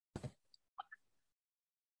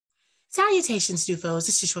Salutations, Dufos.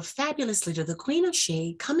 This is your fabulous leader, the Queen of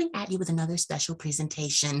Shade, coming at you with another special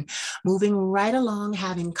presentation. Moving right along,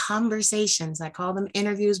 having conversations. I call them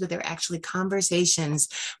interviews, but they're actually conversations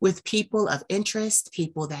with people of interest,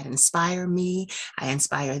 people that inspire me. I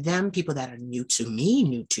inspire them, people that are new to me,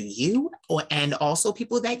 new to you, and also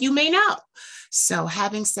people that you may know. So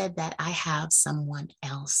having said that, I have someone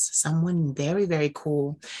else, someone very, very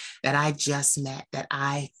cool that I just met that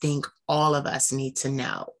I think all of us need to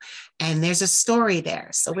know. And there's a story there.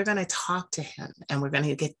 So we're going to talk to him and we're going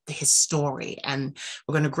to get his story and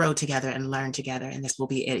we're going to grow together and learn together. And this will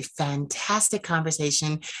be a fantastic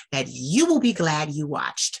conversation that you will be glad you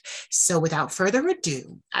watched. So without further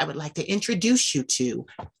ado, I would like to introduce you to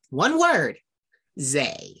one word,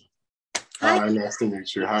 Zayy. Hi, nice to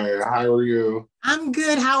meet you. Hi, how are you? I'm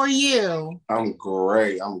good. How are you? I'm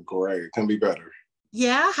great. Can be better.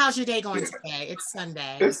 Yeah. How's your day going today? It's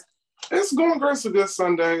Sunday. It's going great. It's a good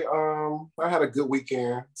Sunday. I had a good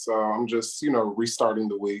weekend, so I'm just restarting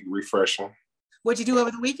the week, refreshing. What'd you do over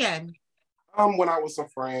the weekend? Went out with some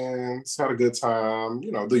friends, had a good time.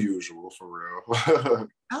 The usual for real.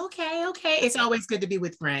 Okay. It's always good to be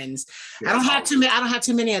with friends. Yeah, I don't have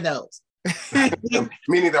too many of those. Me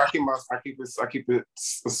neither. I keep it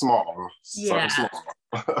small. Yeah. Small.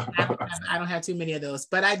 I don't have too many of those,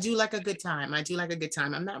 but I do like a good time.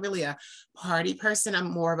 I'm not really a party person.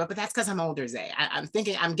 I'm more of a, but that's because I'm older, Zay.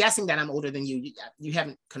 I'm guessing that I'm older than you. You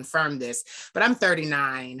haven't confirmed this, but I'm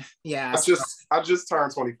 39. Yeah. I just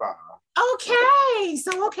turned 25. Okay.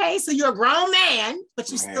 So you're a grown man, but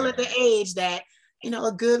you're still at the age that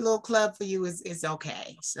a good little club for you is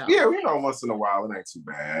okay. So yeah, once in a while, it ain't too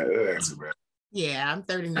bad. Yeah, I'm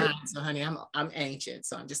 39, so honey, I'm ancient.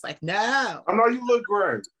 So I'm just like, no. I know you look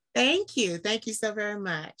great. Thank you so very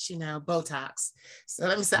much. Botox. So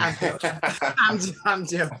let me say, I'm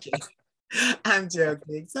joking. I'm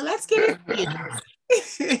joking. So let's get into it.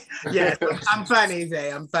 Yes, I'm funny,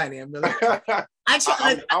 Zay. I'm funny. I'm really.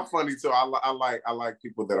 I'm funny too. I like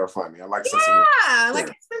people that are funny. I like sense of humor. Yeah, like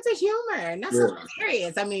a sense of humor. And that's so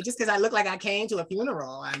serious. I mean, just because I look like I came to a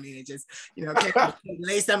funeral, I mean, it just, can't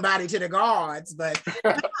lay somebody to the gods, but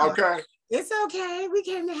okay. It's okay. We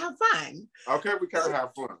came to have fun. Okay, we came to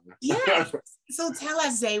have fun. Yeah. So tell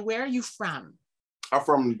us, Zay, where are you from? I'm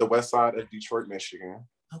from the west side of Detroit, Michigan.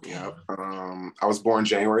 Okay. Yep. I was born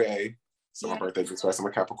January 8th. So my birthday just passed. I'm a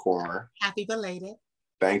Capricorn. Happy belated.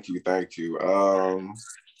 Thank you.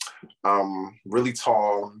 I'm really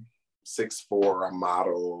tall, 6'4". I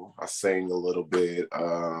model. I sing a little bit.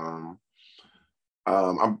 I'm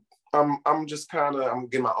just I'm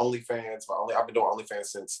getting my OnlyFans. I've been doing OnlyFans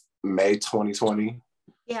since May 2020.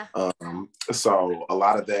 Yeah. So a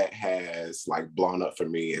lot of that has blown up for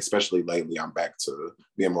me, especially lately. I'm back to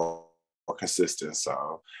being more consistent.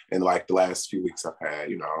 So in the last few weeks, I've had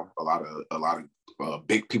a lot of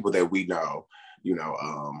big people that we know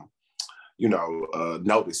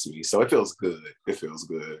notice me. So it feels good.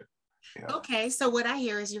 Yeah. Okay, so what I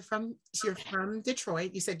hear is you're from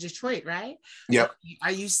Detroit. You said Detroit, right? Yep.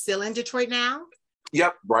 Are you still in Detroit now?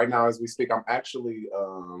 Yep. Right now, as we speak, I'm actually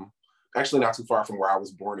not too far from where I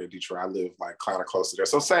was born in Detroit. I live kind of close to there.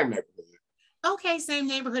 So same neighborhood. Okay, same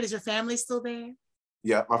neighborhood. Is your family still there?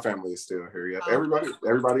 Yeah, my family is still here. Yeah, okay.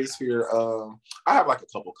 Everybody's here. I have a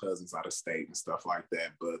couple cousins out of state and stuff like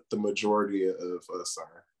that, but the majority of us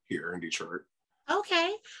are here in Detroit.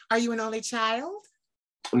 Okay. Are you an only child?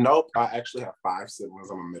 Nope. I actually have 5 siblings.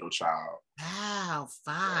 I'm a middle child. Wow,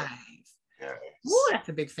 5. Yes. Ooh, that's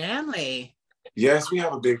a big family. Yes, we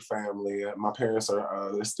have a big family. My parents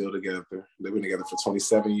are they're still together. They've been together for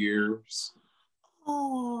 27 years.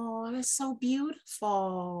 Oh, that's so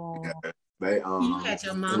beautiful. Yeah. You had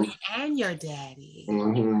your mommy and your daddy.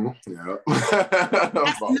 Mm-hmm. Yeah.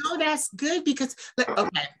 That's good because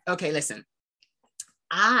okay, listen.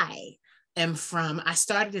 I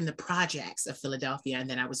started in the projects of Philadelphia, and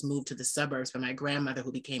then I was moved to the suburbs by my grandmother,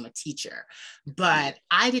 who became a teacher. But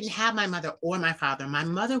I didn't have my mother or my father. My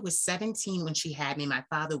mother was 17 when she had me. My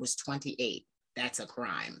father was 28. That's a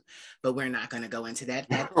crime, but we're not going to go into that.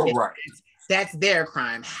 Right. That's their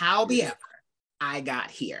crime. However, I got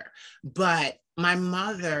here. But my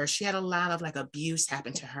mother, she had a lot of abuse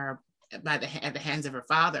happen to her at the hands of her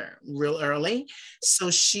father real early. So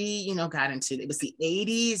she, got into, it was the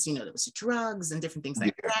 80s, there was drugs and different things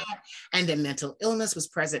like that. And then mental illness was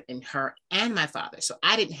present in her and my father. So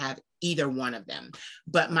I didn't have either one of them.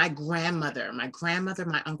 But my grandmother, my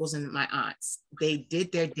uncles, and my aunts, they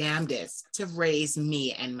did their damnedest to raise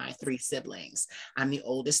me and my 3 siblings. I'm the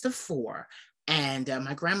oldest of 4. And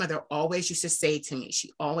my grandmother always used to say to me,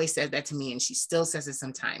 she always said that to me, and she still says it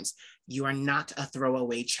sometimes, you are not a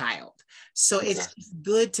throwaway child. So it's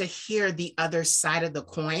good to hear the other side of the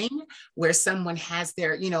coin where someone has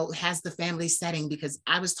their, has the family setting, because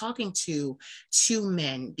I was talking to two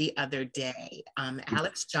men the other day,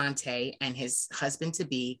 Alex Jonte and his husband to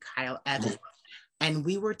be, Kyle Evans. And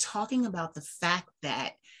we were talking about the fact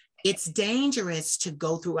that it's dangerous to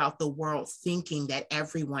go throughout the world thinking that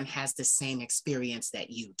everyone has the same experience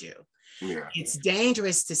that you do. Yeah. It's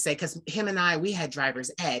dangerous to say, because him and I, we had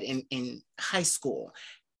driver's ed in high school,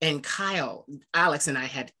 and Alex and I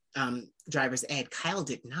had driver's ed. Kyle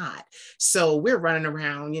did not. So we're running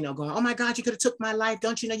around, going, oh my God, you could have took my life.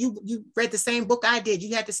 Don't you know, you read the same book I did.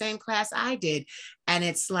 You had the same class I did. And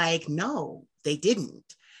it's like, no, they didn't.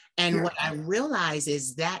 And what I realize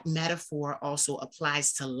is that metaphor also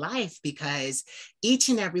applies to life, because each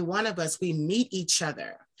and every one of us, we meet each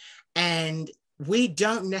other and we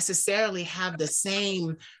don't necessarily have the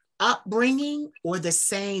same upbringing or the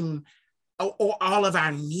same, or all of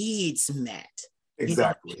our needs met.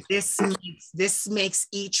 Exactly. This makes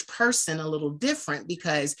each person a little different,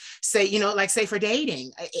 because say for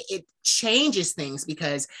dating, it changes things,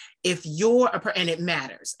 because if you're and it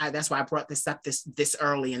matters. That's why I brought this up this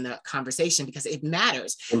early in the conversation, because it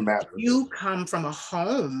matters. It matters. If you come from a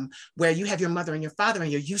home where you have your mother and your father,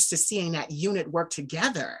 and you're used to seeing that unit work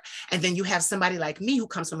together, and then you have somebody like me who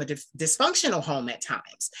comes from a dysfunctional home at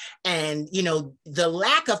times, and the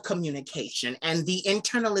lack of communication and the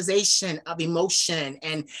internalization of emotion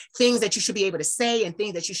and things that you should be able to say and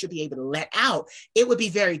things that you should be able to let out, it would be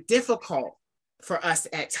very difficult for us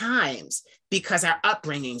at times, because our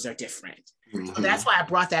upbringings are different. Mm-hmm. So that's why I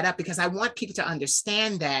brought that up, because I want people to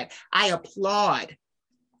understand that I applaud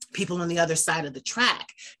people on the other side of the track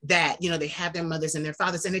that, they have their mothers and their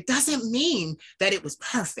fathers, and it doesn't mean that it was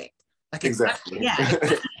perfect. Like exactly.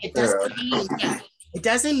 It doesn't mean, it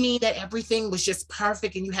doesn't mean that everything was just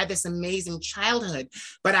perfect and you had this amazing childhood.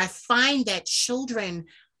 But I find that children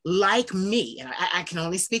like me, and I can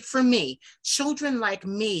only speak for me, children like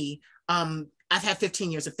me, I've had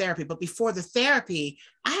 15 years of therapy, but before the therapy,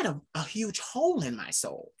 I had a huge hole in my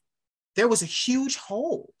soul. There was a huge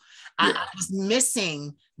hole. Yeah. I was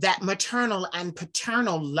missing that maternal and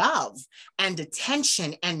paternal love and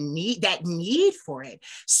attention and that need for it.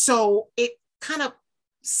 So it kind of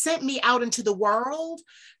sent me out into the world,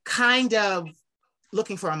 kind of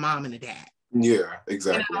looking for a mom and a dad. Yeah,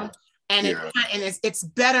 exactly. And it's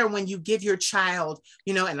better when you give your child,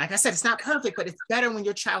 and like I said, it's not perfect, but it's better when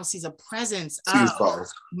your child sees a presence of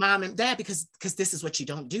mom and dad, because this is what you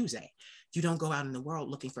don't do, Zay. You don't go out in the world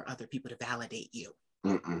looking for other people to validate you.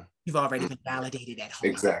 Mm-mm. You've already been validated at home.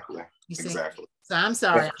 Exactly. Exactly. So I'm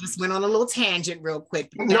sorry, I just went on a little tangent real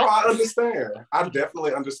quick. No, I understand. I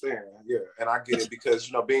definitely understand. Yeah, and I get it,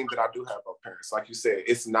 because being that I do have both parents, like you said,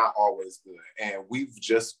 it's not always good, and we've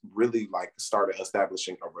just really started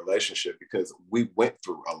establishing a relationship, because we went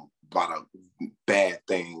through a lot of bad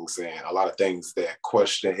things and a lot of things that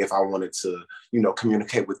question if I wanted to,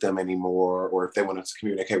 communicate with them anymore, or if they wanted to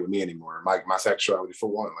communicate with me anymore. Like my sexuality, for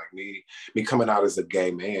one, like me coming out as a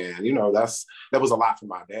gay man, that was a lot for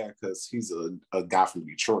my dad, because he's a guy from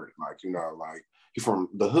Detroit, he's from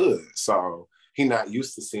the hood, so he not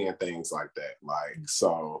used to seeing things like that.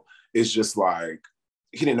 So it's just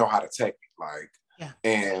he didn't know how to take it.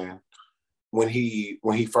 And when he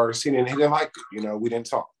first, he didn't like it, we didn't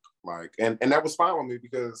talk. And that was fine with me,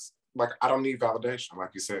 because I don't need validation.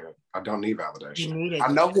 Like you said, I don't need validation.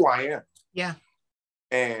 I know who I am. Yeah.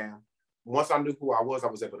 And once I knew who I was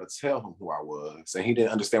able to tell him who I was. And he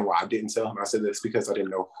didn't understand why I didn't tell him. I said, it's because I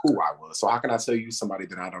didn't know who I was. So how can I tell you somebody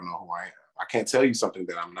that I don't know who I am? I can't tell you something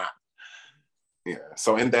that I'm not. Yeah.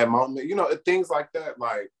 So in that moment, things like that,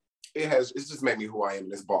 it's just made me who I am,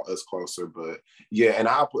 and it's brought us closer. But yeah, and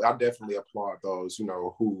I definitely applaud those,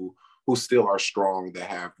 who still are strong, that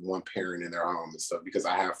have one parent in their home and stuff, because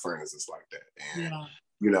I have friends that's like that. And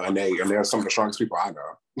and they're some of the strongest people I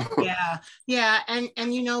know. Yeah. And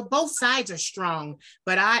both sides are strong,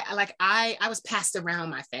 but I was passed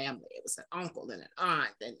around my family. It was an uncle and an aunt,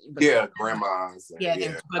 grandmas.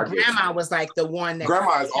 But grandma was the one that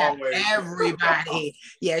grandma is always everybody.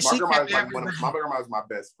 Yeah, my grandma is my grandma is my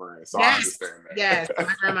best friend, so I understand that. Yes,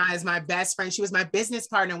 my grandma is my best friend. She was my business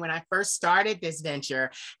partner when I first started this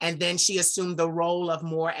venture, and then she assumed the role of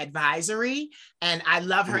more advisory, and I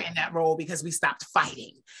love her in that role, because we stopped fighting.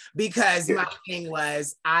 Because my thing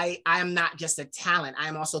was, I am not just a talent.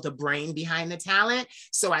 I'm also the brain behind the talent.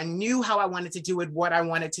 So I knew how I wanted to do it, what I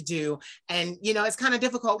wanted to do. And, it's kind of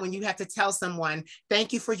difficult when you have to tell someone,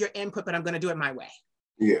 thank you for your input, but I'm going to do it my way.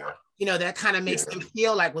 Yeah. that kind of makes them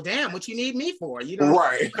feel like, well, damn, what you need me for? You don't,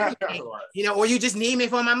 right. or you just need me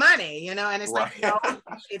for my money, and it's right. like, no,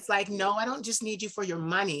 it's like, no, I don't just need you for your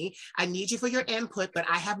money. I need you for your input, but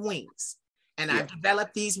I have wings, and I've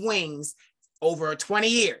developed these wings over 20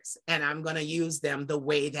 years, and I'm going to use them the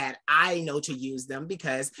way that I know to use them,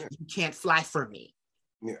 because you can't fly for me.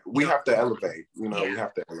 Yeah, we have to elevate, we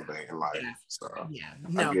have to elevate in life. So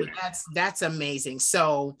no, that's amazing.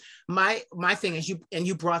 So my thing is,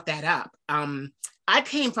 you brought that up. I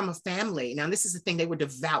came from a family. Now, this is the thing, they were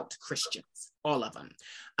devout Christians, all of them.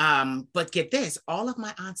 But get this, all of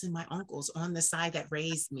my aunts and my uncles on the side that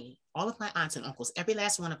raised me, all of my aunts and uncles, every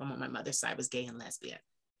last one of them on my mother's side was gay and lesbian.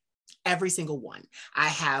 Every single one. I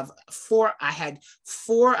had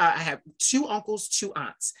two uncles, two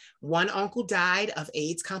aunts. One uncle died of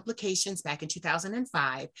AIDS complications back in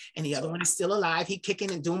 2005, and the other one is still alive. He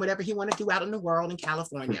kicking and doing whatever he want to do out in the world in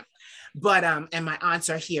California. But and my aunts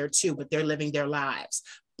are here too, but they're living their lives.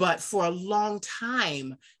 But for a long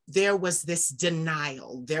time, there was this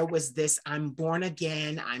denial. There was this, I'm born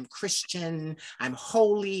again, I'm Christian, I'm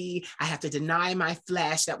holy, I have to deny my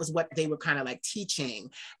flesh. That was what they were kind of like teaching.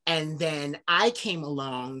 And then I came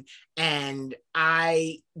along, and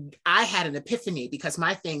I had an epiphany, because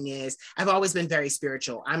my thing is, I've always been very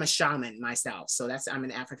spiritual. I'm a shaman myself. So I'm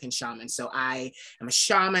an African shaman. So I am a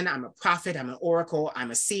shaman, I'm a prophet, I'm an oracle,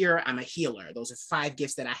 I'm a seer, I'm a healer. Those are 5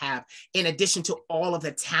 gifts that I have, in addition to all of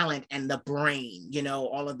the talent and the brain,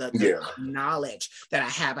 all of the knowledge that I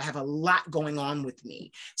have. I have a lot going on with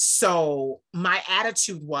me. So my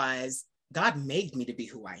attitude was, God made me to be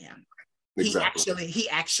who I am. Exactly. He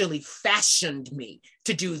actually fashioned me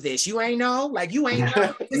to do this. You ain't know, like, you ain't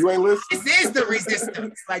know. You ain't listening. This is the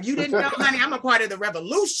resistance. Like, you didn't know, honey, I'm a part of the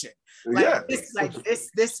revolution. Like,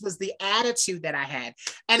 this was the attitude that I had.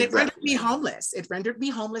 And it rendered me homeless. It rendered me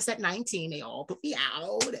homeless at 19. They all put me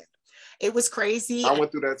out. And it was crazy. I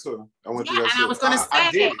went through that too. I was going to say.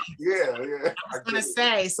 I did. Yeah. I was going to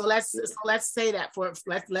say. So let's say that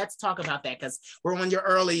let's talk about that, because we're on your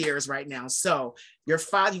early years right now. So your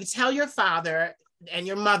father, you tell your father and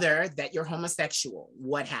your mother that you're homosexual.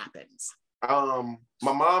 What happens? My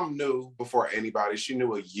mom knew before anybody. She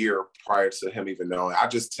knew a year prior to him even knowing. I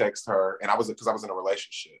just texted her, and because I was in a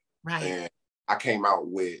relationship. Right. And I came out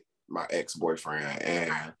with my ex-boyfriend,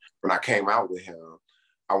 and when I came out with him,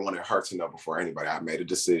 I wanted her to know before anybody. I made a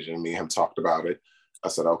decision. Me and him talked about it. I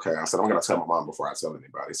said, okay. I said, I'm going to tell my mom before I tell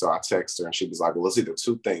anybody. So I texted her, and she was like, well, it's either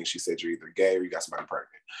 2 things. She said, you're either gay or you got somebody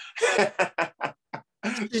pregnant.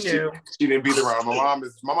 She didn't beat around.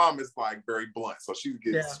 My mom is like very blunt. So she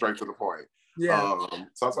gets straight to the point. Yeah.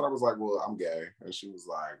 So I was like, well, I'm gay. And she was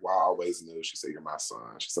like, well, I always knew. She said, you're my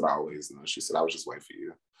son. She said, I always knew. She said, I was just waiting for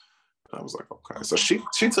you. And I was like, okay. So she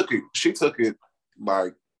took it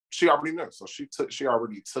like, she already knew. So she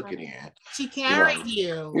already took it in. She carried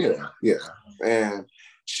you. Yeah. And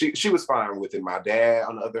she was fine with it. My dad,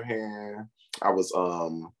 on the other hand, I was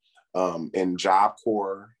in Job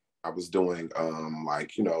Corps. I was doing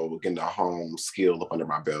getting a home skill up under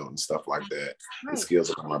my belt and stuff like that. And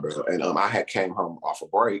skills up under my belt. And I had came home off a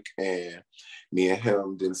break, and me and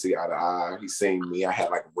him didn't see eye to eye. He seen me. I had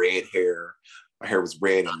like red hair. My hair was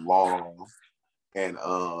red and long. And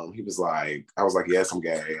he was like, I was like, yes, I'm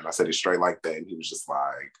gay. And I said it straight like that. And he was just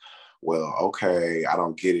like, well, okay, I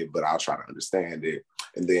don't get it, but I'll try to understand it.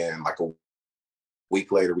 And then like a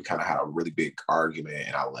week later, we kind of had a really big argument,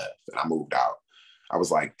 and I left and I moved out. I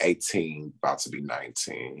was like 18, about to be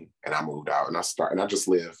 19. And I moved out, and I just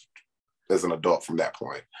lived as an adult from that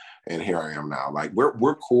point. And here I am now. Like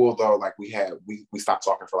we're cool though. Like we stopped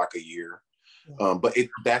talking for like a year. But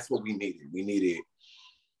that's what we needed. We needed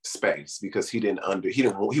space, because he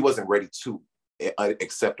wasn't ready to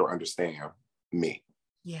accept or understand me.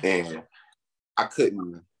 And I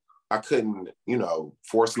couldn't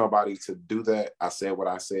force nobody to do that. I said what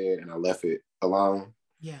I said, and I left it alone.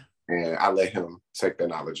 And I let him take that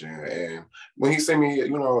knowledge in. And when he seen me,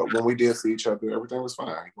 when we did see each other, everything was fine.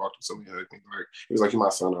 He walked up to me, he was like, you're my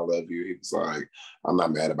son, I love you. He was like, I'm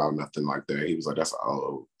not mad about nothing like that. He was like, that's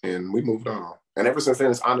all. And we moved on. And ever since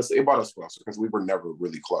then, it's honestly, it brought us closer, because we were never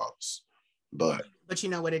really close. But you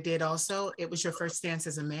know what it did also? It was your first stance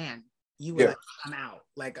as a man. You were like, I'm out.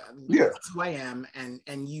 Like, that's who I am.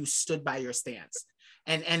 And you stood by your stance.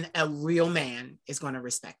 And a real man is going to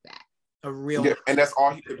respect that. A real man. And that's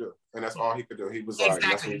all he could do. He was like,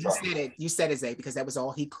 exactly. You said it, Zay, because that was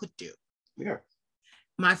all he could do. Yeah.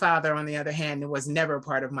 My father, on the other hand, was never a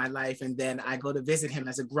part of my life. And then I go to visit him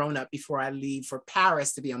as a grown-up before I leave for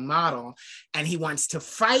Paris to be a model. And he wants to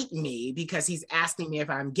fight me because he's asking me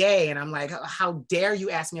if I'm gay. And I'm like, how dare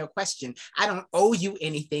you ask me a question? I don't owe you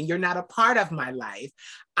anything. You're not a part of my life.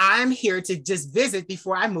 I'm here to just visit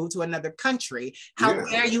before I move to another country. How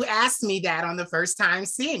dare you ask me that on the first time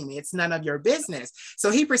seeing me? It's none of your business. So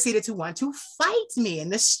he proceeded to want to fight me in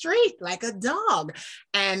the street like a dog.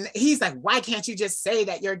 And he's like, why can't you just say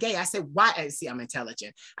that you're gay? I said, why? See, I'm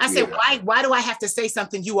intelligent. I said, why do I have to say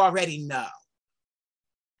something you already know?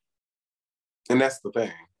 And that's the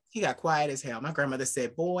thing. He got quiet as hell. My grandmother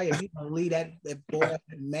said, boy, if you don't leave that boy, that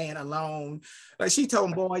man alone. Like she told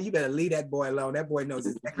him, boy, you better leave that boy alone. That boy knows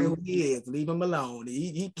exactly who he is. Leave him alone.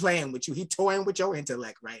 He playing with you. He toying with your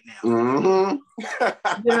intellect right now.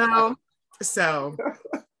 Mm-hmm. You know? So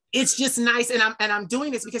it's just nice. And I'm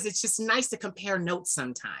doing this because it's just nice to compare notes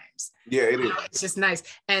sometimes. Yeah, it is. It's just nice.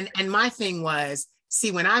 And my thing was,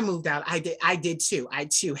 see, when I moved out, I did too. I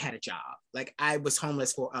too had a job. Like I was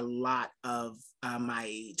homeless for a lot of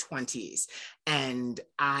my 20s, and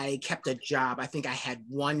I kept a job. I think I had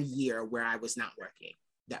 1 year where I was not working.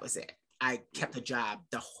 That was it. I kept a job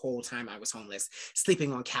the whole time I was homeless,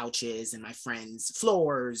 sleeping on couches and my friends'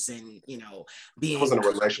 floors, and being. I was in a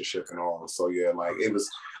relationship and all, so yeah, like it was.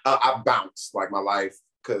 I bounced like my life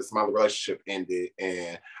because my relationship ended,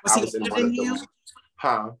 and I was in one of them.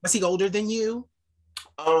 Huh? Was he older than you?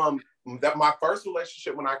 That my first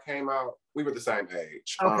relationship when I came out, we were the same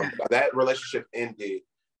age. Okay. That relationship ended.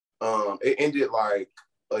 It ended like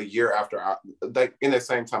a year after in the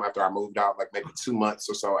same time after I moved out, like maybe 2 months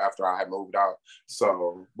or so after I had moved out.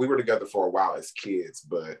 So we were together for a while as kids,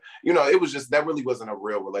 but it was just, that really wasn't a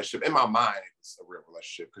real relationship. In my mind, it was a real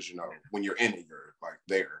relationship because when you're in it, you're like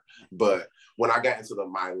there. But when I got into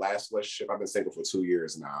my last relationship, I've been single for 2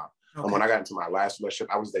 years now. Okay. And when I got into my last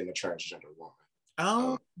relationship, I was dating a transgender woman.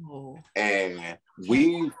 Oh. And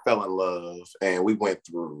we fell in love and we went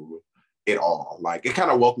through it all. Like it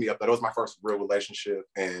kind of woke me up. That was my first real relationship,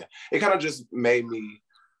 and it kind of just made me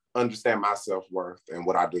understand my self-worth and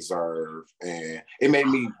what I deserve, and it made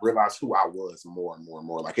me realize who I was more and more and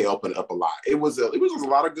more. Like it opened up a lot. It was a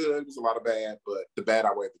lot of good, it was a lot of bad, but the bad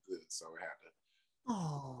outweighed the good, so it had to.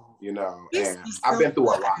 And I've been through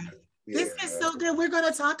a lot. This is so good. We're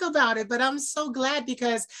going to talk about it, but I'm so glad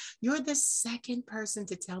because you're the second person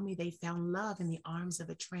to tell me they found love in the arms of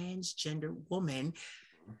a transgender woman.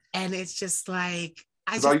 And it's just like,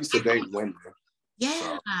 I used to date women. Yeah.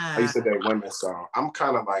 So I used to date women. So I'm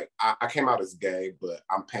kind of like, I came out as gay, but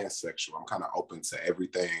I'm pansexual. I'm kind of open to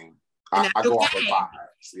everything. I go off the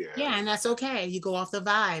vibes. Yeah, and that's okay. You go off the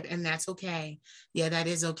vibe, and that's okay. Yeah, that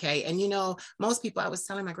is okay. And most people, I was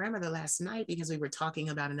telling my grandmother last night because we were talking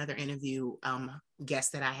about another interview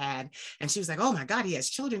guest that I had, and she was like, "Oh my God, he has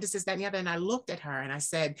children. This, that, and the other." And I looked at her and I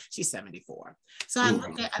said, "She's 74." So I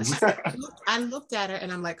looked at her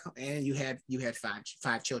and I'm like, "And you had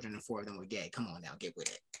five children and 4 of them were gay. Come on now, get with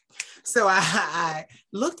it." So I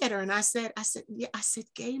looked at her and I said, yeah,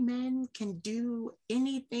 gay men can do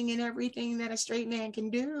anything and everything that a straight man can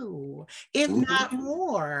do, if not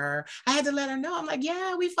more. I had to let her know. I'm like,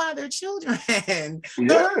 yeah, we father children.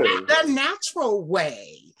 The natural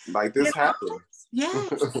way. Like this happens. Yeah,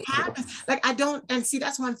 it happens. Like and see,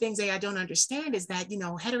 that's one thing, Zay, I don't understand is that,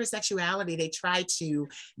 heterosexuality, they try to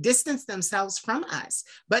distance themselves from us,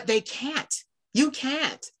 but they can't. You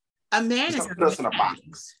can't. A man is put us in a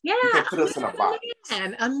box. Yeah, you can put us in a box.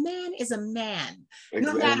 A man is a man. Exactly.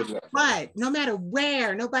 No matter what, no matter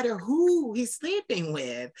where, no matter who he's sleeping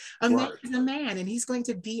with, a man is a man, and he's going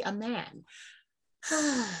to be a man.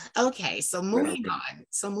 Okay, so moving on.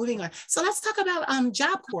 So let's talk about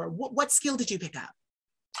Job Corps. What skill did you pick up?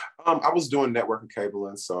 I was doing network and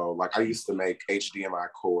cabling, so like I used to make HDMI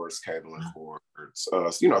cords, cabling cords,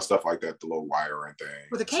 stuff like that, the little wiring thing.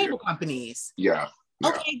 For the cable companies. Yeah.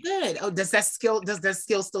 Okay, good. Oh, does that skill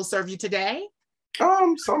still serve you today?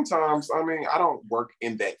 Sometimes. I mean, I don't work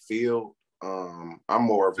in that field. I'm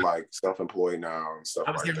more of like self-employed now and stuff.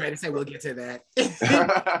 I was getting ready to say we'll get to that.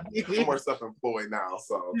 I'm more self-employed now.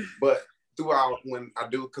 So, but throughout when I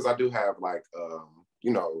do, because I do have like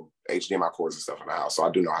HDMI cords and stuff in the house, so I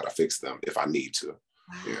do know how to fix them if I need to.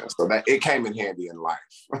 Yeah, so that it came in handy in life.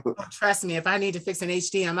 Trust me, if I need to fix an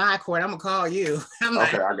HDMI cord, I'm gonna call you.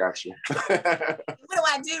 Okay, I got you. What do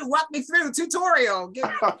I do? Walk me through tutorial.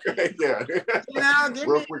 Okay, yeah.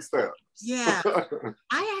 Real quick steps. Yeah,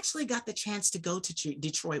 I actually got the chance to go to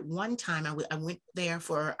Detroit one time. I went there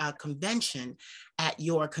for a convention at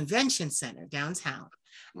your convention center downtown,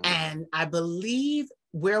 and I believe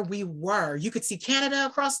where we were, you could see Canada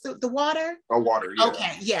across the water. Oh, water, yeah.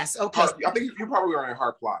 Okay, yes, okay. I think you probably were in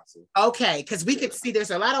Hart Plaza. Okay, because we could see there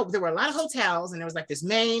were a lot of hotels, and there was like this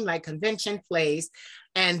main like convention place.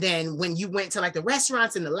 And then when you went to like the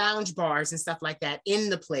restaurants and the lounge bars and stuff like that in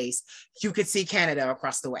the place, you could see Canada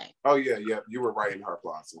across the way. Oh yeah, yeah. You were right in her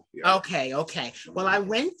plaza. Yeah. Okay, okay. Well, I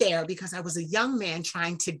went there because I was a young man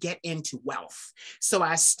trying to get into wealth. So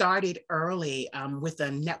I started early with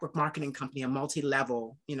a network marketing company, a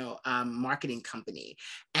multi-level, marketing company.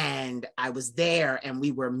 And I was there and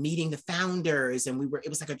we were meeting the founders and it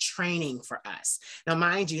was like a training for us. Now,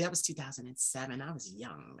 mind you, that was 2007. I was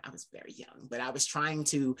young. I was very young, but I was trying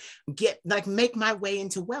to make my way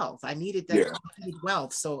into wealth. I needed that. Yeah. I needed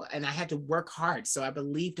wealth. So, and I had to work hard. So I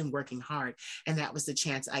believed in working hard. And that was the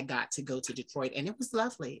chance I got to go to Detroit. And it was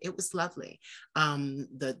lovely. It was lovely.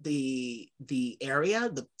 The area,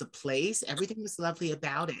 the place, everything was lovely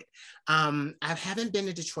about it. I haven't been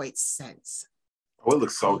to Detroit since. Oh, it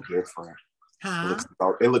looks so different. Huh?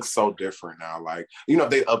 It looks so different now. Like,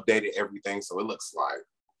 they updated everything. So it looks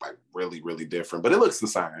like really, really different, but it looks the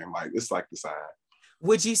same. Like, it's like the same.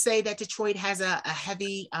 Would you say that Detroit has a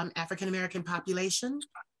heavy African-American population?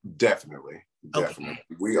 Definitely. Okay.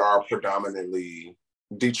 We are predominantly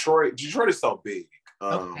Detroit. Detroit is so big.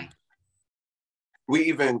 Okay. We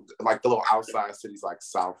even like the little outside cities like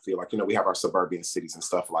Southfield, like, we have our suburban cities and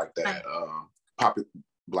stuff like that.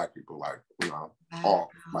 Black people, like, all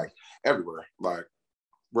like everywhere. Like,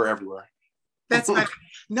 we're everywhere. That's funny.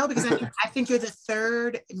 No, because I think you're the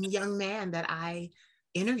third young man that I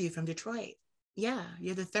interviewed from Detroit. Yeah,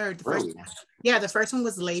 you're the third. The first one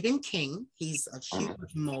was Laban King. He's a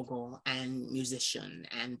huge mogul and musician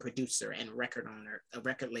and producer and record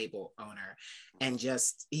label owner. And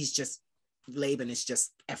Laban is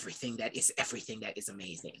just everything that is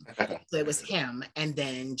amazing. So it was him. And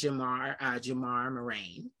then Jamar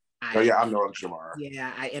Moraine. I know Jamar.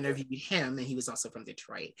 Yeah, I interviewed him and he was also from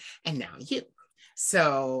Detroit. And now you.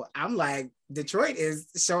 So I'm like, Detroit is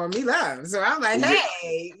showing me love. So I'm like,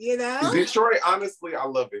 hey, Detroit, honestly, I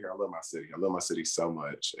love it here. I love my city. I love my city so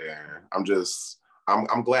much. And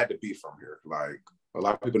I'm glad to be from here. Like, a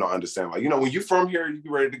lot of people don't understand. Like, when you're from here, you be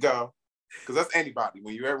ready to go. Because that's anybody.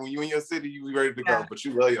 When you're in your city, you be ready to go. But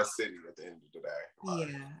you love your city at the end of the day. Like,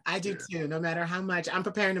 I do too. No matter how much I'm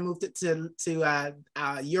preparing to move to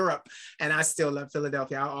Europe, and I still love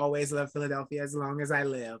Philadelphia. I'll always love Philadelphia as long as I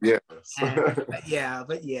live. Yes.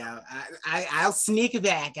 I'll sneak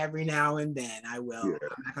back every now and then. I will. Yeah.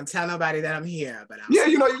 I'm not gonna tell nobody that I'm here, but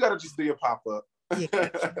you gotta just do your pop up. Yeah.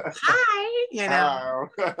 Hi. Yeah,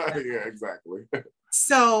 exactly.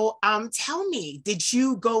 So tell me, did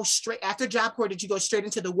you go straight after Job Corps? Did you go straight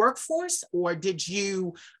into the workforce, or did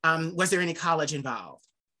you was there any college involved?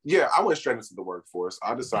 Yeah, I went straight into the workforce.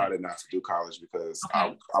 I decided not to do college because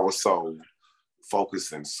I was so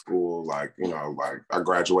focused in school. Like, I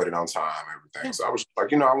graduated on time, everything. So I was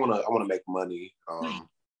like, I want to make money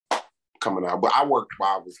coming out. But I worked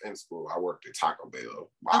while I was in school. I worked at Taco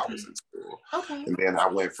Bell while I was in school. Okay. And then I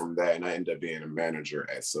went from that and I ended up being a manager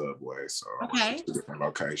at Subway. So I went to a different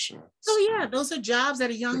location. So yeah, those are jobs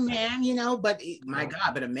that a young man, but my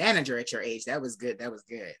God, but a manager at your age, that was good. That was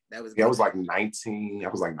good. Yeah, I was like 19. I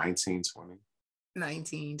was like 19, 20.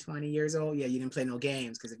 19, 20 years old. Yeah, you didn't play no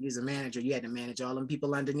games because if you was a manager, you had to manage all them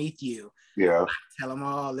people underneath you. Yeah. Tell them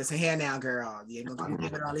all, listen here now, girl. You ain't gonna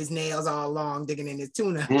get all these nails all long digging in this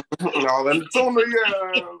tuna. All in the tuna,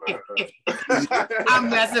 yeah. I'm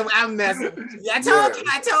messing.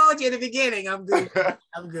 I told you in the beginning, I'm good.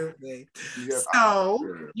 I'm good, babe. Yeah, so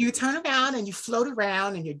you turn around and you float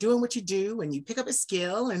around and you're doing what you do and you pick up a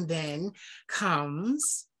skill and then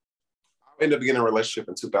comes... I ended up getting a relationship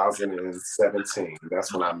in 2017.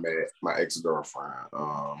 That's when I met my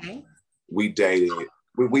ex-girlfriend. We dated.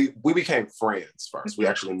 We became friends first. We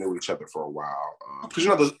actually knew each other for a while.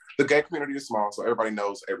 Because the gay community is small, so everybody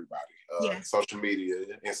knows everybody. Social media,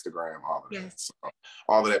 Instagram, all of that. So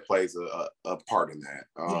all of that plays a part in that.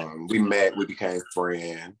 We met. We became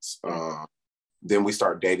friends. Then we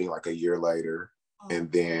started dating like a year later,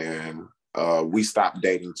 and then we stopped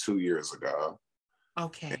dating 2 years ago.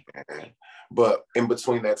 Okay. But in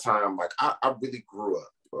between that time, like I really grew up.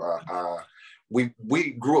 We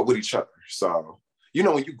grew up with each other. So,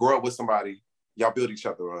 when you grow up with somebody, y'all build each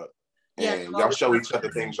other up and y'all show each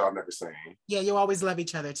other things y'all never seen. Yeah, you always love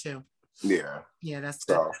each other too. Yeah. Yeah, that's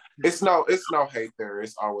so good. It's no hate there.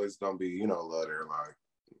 It's always gonna be, love there, like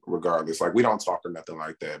regardless. Like we don't talk or nothing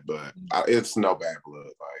like that, but it's no bad blood.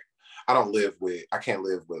 Like I can't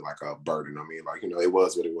live with like a burden on me. Like, it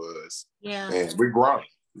was what it was. Yeah. And we grow.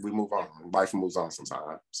 We move on. Life moves on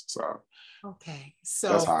sometimes. So okay.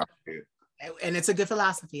 So that's how I feel. And it's a good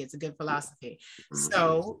philosophy. Mm-hmm.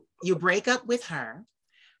 So you break up with her,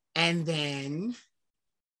 and then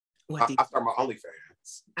what? I start my OnlyFans.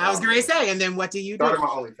 OnlyFans. I was going to say, and then what do you do? Started my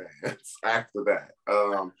OnlyFans after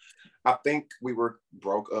that. I think we were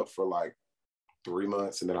broke up for like 3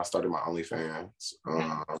 months, and then I started my OnlyFans. Okay.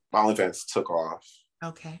 My OnlyFans took off.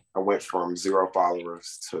 Okay. I went from 0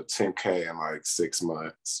 followers to 10K in like 6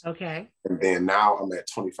 months. Okay. And then now I'm at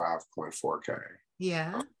 25.4K.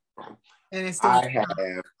 Yeah. And it's I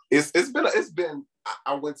have. It's been.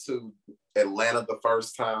 I went to Atlanta the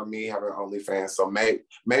first time, me having OnlyFans. So May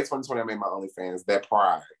 2020, I made my OnlyFans. That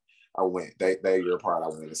Pride, I went. That year Pride, I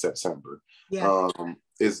went in September. Yeah.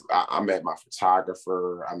 I met my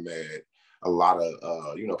photographer. I met a lot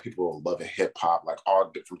of people loving hip hop, like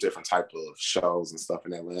all different type of shows and stuff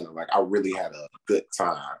in Atlanta. Like I really had a good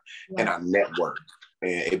time, and I networked,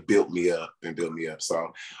 and it built me up.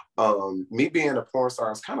 So me being a porn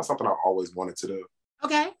star is kind of something I always wanted to do.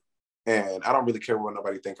 Okay. And I don't really care what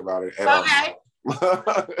nobody think about it at okay. all.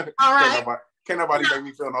 All right. Can't nobody make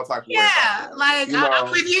me feel no type of way. Yeah, like I'm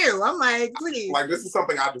with you. I'm like, please. Like this is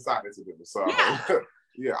something I decided to do. So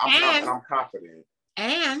yeah, I'm confident.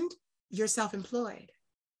 And you're self-employed.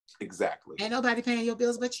 Exactly. Ain't nobody paying your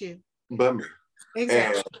bills but you. But me.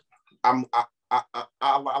 Exactly. And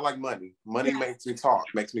I like money. Money makes me talk,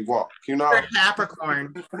 makes me walk. You know. You're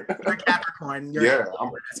Capricorn. You're Capricorn.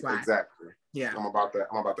 That's why. Exactly. Yeah. I'm about that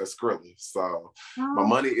Skrilla. So my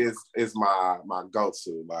money is my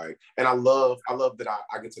go-to. Like, and I love that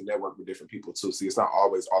I get to network with different people too. See, it's not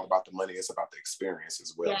always all about the money, it's about the experience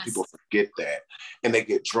as well. Yes. People forget that, and they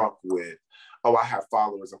get drunk with, oh, I have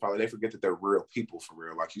followers and followers. They forget that they're real people for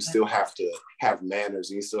real. Like you still have to have manners,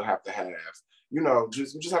 and you still have to have, you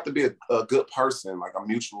just have to be a good person. Like a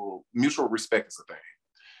mutual respect is a thing.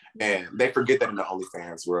 And they forget that in the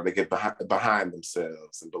OnlyFans world. They get behind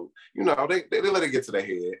themselves, and they let it get to their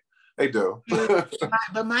head. They do.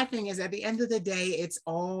 But my thing is, at the end of the day,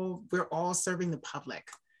 we're all serving the public.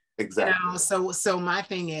 Exactly. So my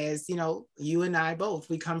thing is, you and I both,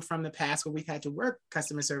 we come from the past where we've had to work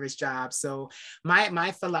customer service jobs. So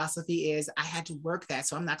my philosophy is I had to work that.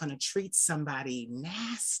 So I'm not going to treat somebody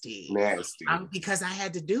nasty. Because I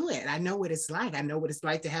had to do it. I know what it's like. I know what it's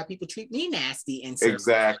like to have people treat me nasty. And so,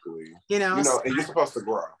 exactly. And you're supposed to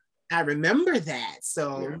grow. I remember that.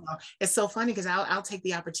 So it's so funny because I'll take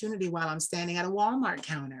the opportunity while I'm standing at a Walmart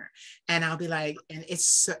counter, and I'll be like, and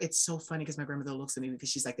it's so funny because my grandmother looks at me because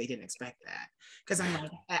she's like, they didn't expect that. Because I'm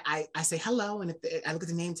like, I say hello, and I look at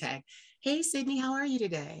the name tag. Hey, Sydney, how are you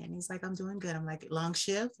today? And he's like, I'm doing good. I'm like, long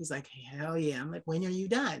shift? He's like, hell yeah. I'm like, when are you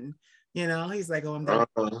done? He's like, oh, I'm done.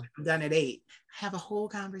 I'm done at 8. Have a whole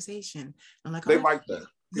conversation. I'm like, they like that.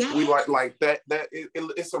 Yeah. We like that.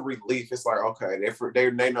 It's a relief. It's like, okay,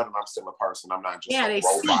 they know that I'm still a person. I'm not just a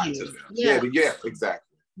robot to them. Yeah,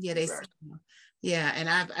 exactly. Yeah, they see you. Yeah,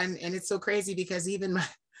 and it's so crazy because even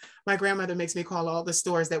my grandmother makes me call all the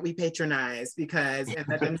stores that we patronize and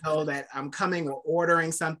let them know that I'm coming or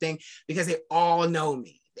ordering something because they all know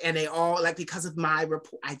me. And they all, like, because of my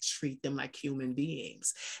report, I treat them like human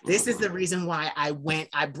beings. This is the reason why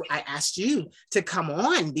I asked you to come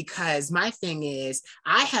on, because my thing is,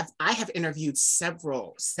 I have interviewed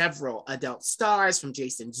several adult stars, from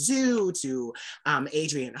Jason Zhu to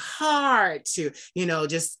Adrian Hart to,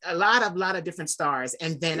 just a lot of different stars.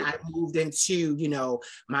 And then I moved into,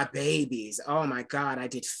 my babies. Oh my God, I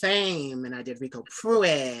did Fame and I did Rico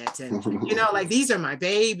Pruitt. And, like, these are my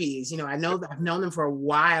babies. I know that I've known them for a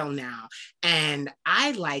while now, and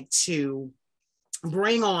I like to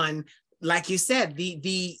bring on, like you said,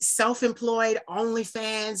 the self-employed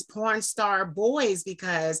OnlyFans porn star boys,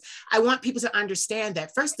 because I want people to understand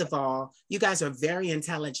that, first of all, you guys are very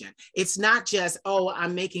intelligent. It's not just, oh,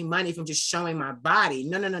 I'm making money from just showing my body.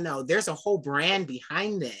 No. There's a whole brand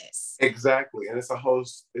behind this. Exactly, and it's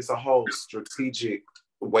a whole strategic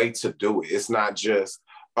way to do it. It's not just,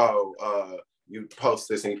 you post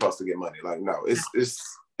this and you're supposed to get money. Like, no,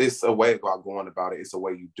 it's a way about going about it. It's a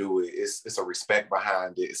way you do it. It's a respect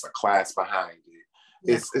behind it. It's a class behind it.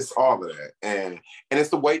 Yeah. It's all of that. And it's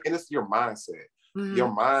the way, and it's your mindset. Mm-hmm.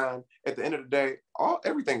 Your mind, at the end of the day,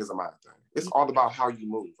 everything is a mind thing. It's all about how you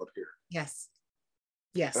move up here. Yes.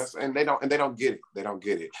 And they don't get it. They don't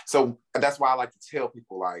get it. So that's why I like to tell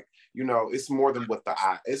people, like, it's more than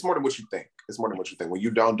it's more than what you think. It's more than what you think when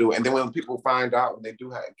you don't do it. And then when people find out, when they do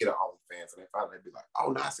get an OnlyFans, and they find out, they be like,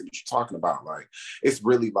 oh, no, I see what you're talking about. Like, it's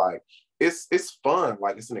really like, it's fun.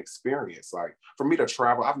 Like, it's an experience. Like, for me to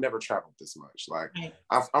travel, I've never traveled this much. Like,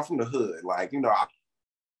 I'm from the hood. Like,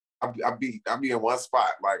 I be in one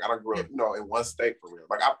spot. Like, I don't grow up, in one state for real.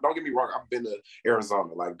 Like, don't get me wrong, I've been to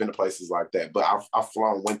Arizona, like, been to places like that. But I've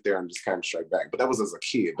flown, went there, and just came straight back. But that was as a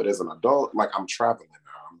kid. But as an adult, like, I'm traveling now.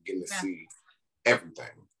 I'm getting to see everything.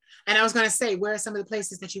 And I was going to say, where are some of the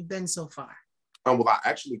places that you've been so far? Well, I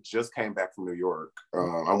actually just came back from New York.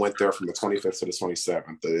 I went there from the 25th to the 27th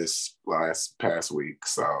of this past week.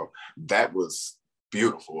 So that was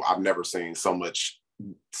beautiful. I've never seen so much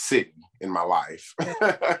city in my life.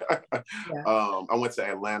 Yeah. I went to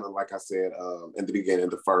Atlanta, like I said, in the beginning,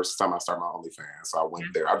 the first time I started my OnlyFans. So I went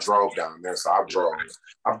there. I drove down there. So I've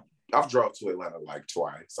drove to Atlanta like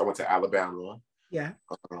twice. I went to Alabama. Yeah.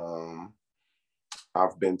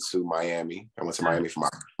 I've been to Miami. I went to Miami for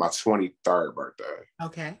my 23rd birthday.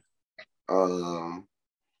 Okay.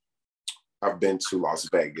 I've been to Las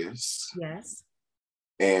Vegas. Yes.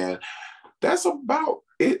 And that's about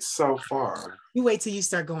it so far. You wait till you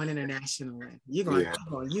start going international. You're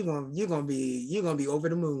gonna be over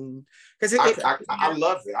the moon. Because I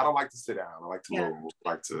love it. I don't like to sit down. I like to move. I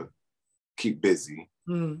like to keep busy.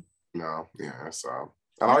 Mm. So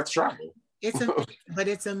I like to travel. But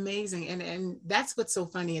it's amazing. And that's what's so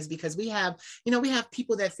funny is because we have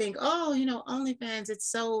people that think, oh, OnlyFans, it's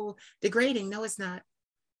so degrading. No, it's not.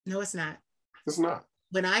 It's not.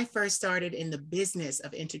 When I first started in the business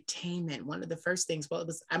of entertainment, one of the first things,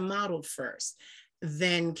 I modeled first.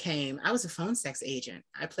 Then I was a phone sex agent.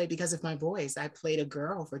 I played, because of my voice, I played a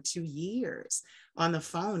girl for 2 years on the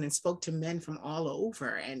phone and spoke to men from all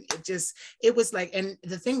over. And it was like, and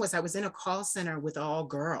the thing was, I was in a call center with all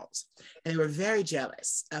girls and they were very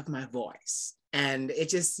jealous of my voice. And it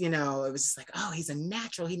just, it was just like, oh, he's a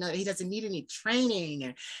natural. He doesn't need any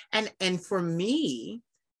training. And for me,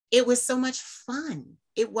 it was so much fun.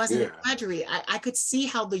 It wasn't a drudgery. I could see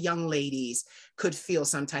how the young ladies could feel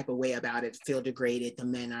some type of way about it, feel degraded. The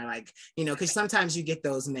men are like, because sometimes you get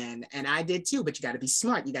those men, and I did too, but you got to be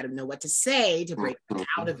smart. You got to know what to say to break them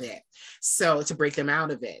out of it.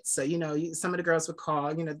 So some of the girls would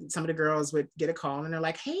call, some of the girls would get a call and they're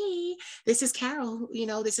like, hey, this is Carol,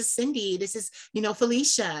 this is Cindy, this is,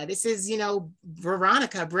 Felicia, this is,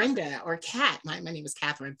 Veronica, Brenda, or Kat. My name is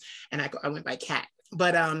Catherine, and I went by Kat.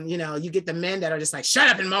 But you get the men that are just like, shut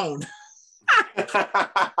up and moan.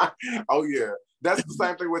 Oh yeah, that's the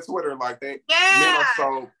same thing with Twitter. Like men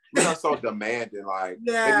are so demanding. Like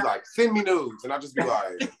they be like, send me nudes, and I just be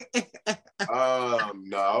like,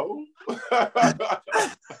 no.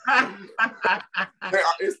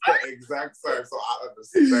 It's the exact same, so I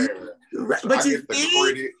understand. But I get the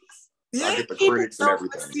critics. I get the critics and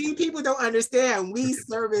everything. See, people don't understand. We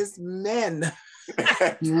service men.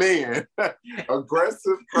 Men,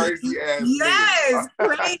 aggressive, crazy ass men.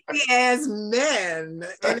 Crazy ass men.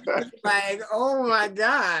 And it's like, oh my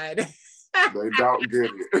God. They don't get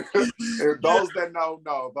it. And those that know.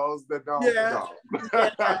 Those that don't know.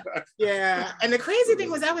 Yeah. And the crazy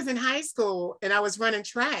thing was, I was in high school and I was running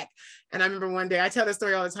track. And I remember one day, I tell this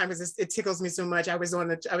story all the time because it tickles me so much. I was on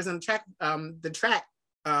the track,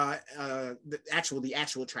 the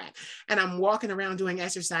actual track, and I'm walking around doing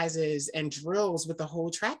exercises and drills with the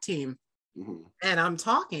whole track team. Mm-hmm. And I'm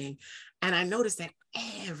talking, and I noticed that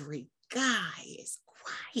every guy is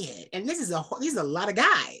quiet, and these are a lot of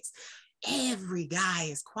guys. Every guy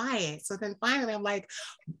is quiet. So then finally I'm like,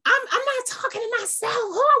 I'm not talking to myself.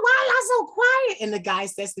 Why are y'all so quiet? And the guy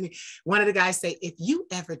says to me, one of the guys say, if you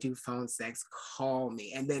ever do phone sex, call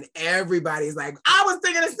me. And then everybody's like, I was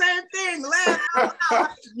thinking the same thing.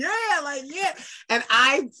 Yeah. And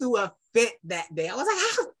I threw a fit that day. I was like,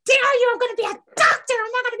 how dare you? I'm going to be a doctor.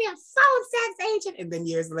 I'm not going to be a phone sex agent. And then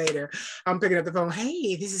years later, I'm picking up the phone.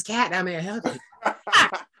 Hey, this is Kat. I'm here to help you.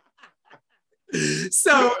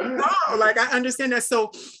 So no, like I understand that. So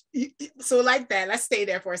like that, let's stay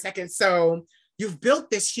there for a second. So you've built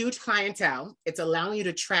this huge clientele. It's allowing you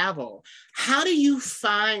to travel. How do you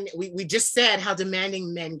find, we just said how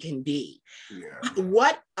demanding men can be. Yeah.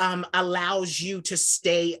 What allows you to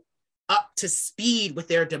stay up to speed with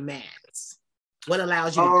their demands? What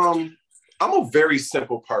allows you to I'm a very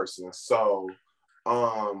simple person. So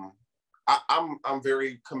I'm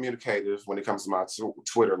very communicative when it comes to my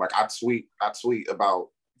Twitter. Like I tweet about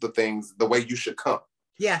the things, the way you should come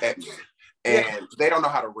at me. And they don't know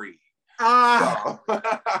how to read. So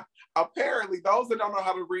apparently those that don't know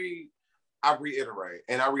how to read, I reiterate.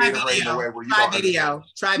 And I reiterate in a way where you Try video.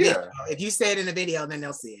 If you say it in a video, then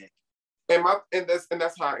they'll see it. And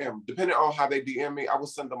that's how I am. Depending on how they DM me, I will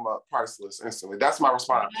send them a price list instantly. That's my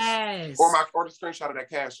response. Yes. Or the screenshot of that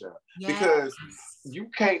Cash App. Yes. Because you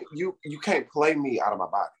can't play me out of my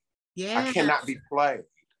body. Yeah. I cannot be played.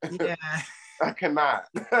 Yeah. I cannot.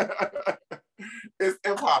 It's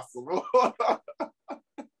impossible.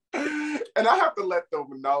 And I have to let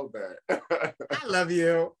them know that. I love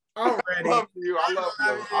you. I already. love you.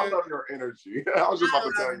 I love your energy. I was just about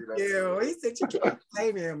to tell you that. You. He said you can't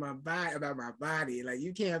play me in my body about my body. Like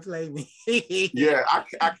you can't play me. Yeah, I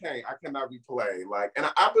can't. I cannot be played. Like, and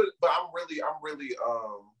but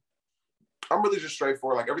I'm really just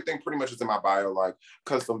straightforward. Like everything pretty much is in my bio, like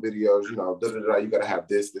custom videos, you know, you gotta have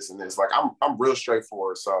this, and this. Like I'm real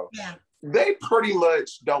straightforward. So Yeah. they pretty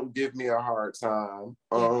much don't give me a hard time.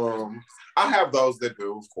 I have those that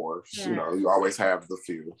do, of course. Yeah. You know, you always have the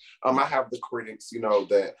few. I have the critics, you know,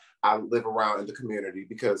 that I live around in the community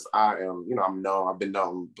because I am, you know, I've been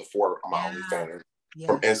known before on my OnlyFans. Yeah.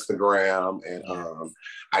 From Instagram, and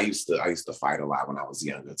I used to fight a lot when I was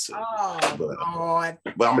younger too. Oh,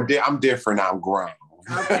 but I'm different. I'm grown.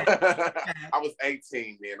 Okay. I was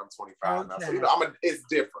 18 then. I'm 25 now, so you know, it's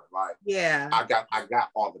different. Like, I got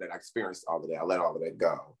all of that. I experienced all of that. I let all of that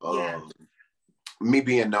go. Me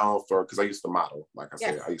being known because I used to model, like I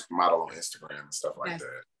said, I used to model on Instagram and stuff like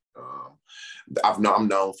that. I'm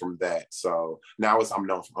known from that. So now I'm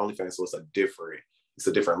known from OnlyFans, so it's a different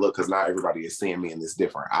look because now everybody is seeing me in this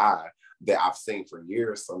different eye that I've seen for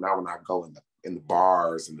years. So now when I go in the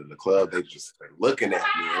bars and in the club, they're looking at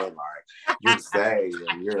me and like, you're Zay,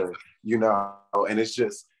 and you're, you know, and it's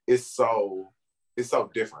so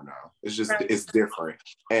different now. It's different.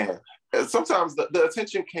 And sometimes the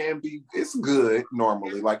attention it's good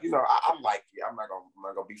normally. Like, you know, I like it. I'm not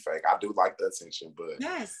gonna be fake. I do like the attention, but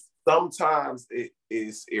sometimes it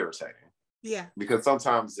is irritating. Yeah. Because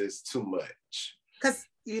sometimes it's too much. Because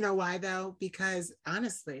you know why though? Because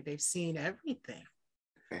honestly, they've seen everything.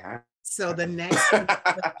 So the next,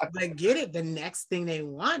 they get it. The next thing they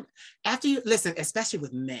want after you listen, especially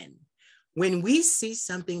with men, when we see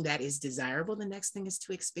something that is desirable, the next thing is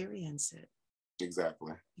to experience it.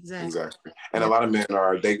 Exactly. And a lot of men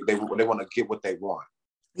they want to get what they want.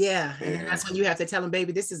 Yeah, and then that's when you have to tell them,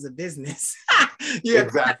 baby, this is a business.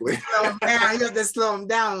 Exactly. You have to slow them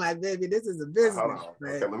down, like, baby, this is a business. Hold on.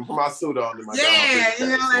 Okay, let me put my suit on. You know,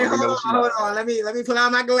 like, hold on. Let me put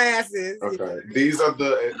on my glasses. Okay, these are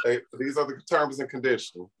the terms and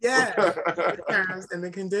conditions. Yeah, the terms and the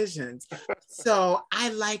conditions. So I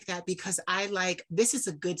like that because this is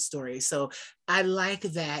a good story. So I like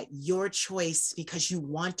that your choice because you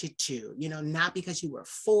wanted to, you know, not because you were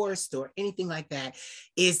forced or anything like that,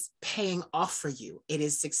 is paying off for you. It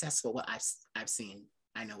is successful. Well, I've seen.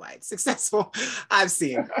 I know why it's successful. I've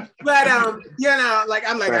seen, but you know, like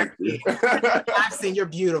I'm like, I've seen. You're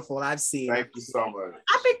beautiful. I've seen. Thank you so much.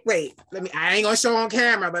 I think. Wait, I ain't gonna show on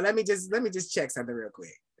camera, but let me just check something real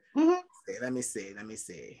quick. Mm-hmm. Let me see.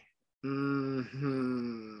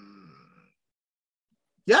 Mm-hmm.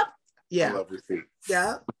 Yep. Yeah. I love your feet.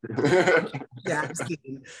 Yeah. Yeah, I've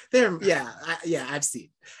seen. I've seen.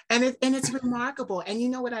 And it's remarkable. And you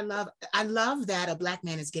know what I love? I love that a Black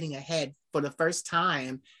man is getting ahead for the first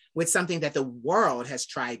time with something that the world has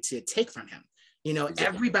tried to take from him. You know,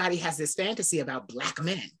 everybody has this fantasy about Black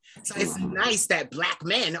men. So it's nice that Black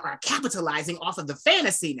men are capitalizing off of the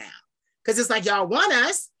fantasy now. Because it's like, y'all want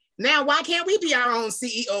us. Now, why can't we be our own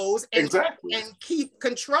CEOs and keep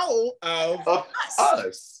control of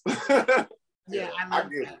us? Yeah,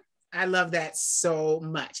 I love that so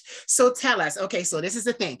much. So tell us, okay, so this is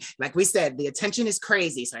the thing. Like we said, the attention is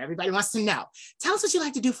crazy. So everybody wants to know. Tell us what you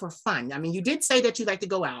like to do for fun. I mean, you did say that you like to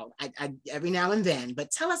go out every now and then,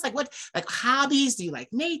 but tell us what hobbies. Do you like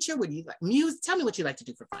nature? What do you like music? Tell me what you like to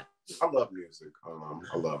do for fun. I love music.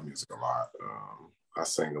 I love music a lot. I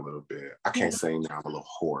sing a little bit. I can't sing now. I'm a little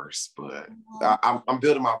hoarse, but I'm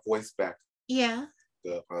building my voice back. Yeah.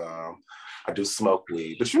 I do smoke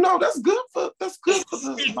weed, but you know that's good for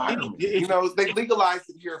the environment. You know, they legalized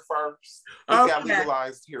it here first. It got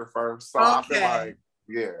legalized here first, so I feel like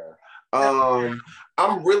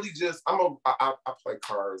I'm really I play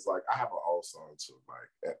cards. Like I have an old song too,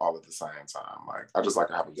 like all at the same time. Like I just like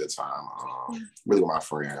to have a good time. Really with my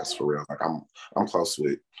friends for real. Like I'm close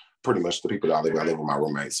with pretty much the people that I live with my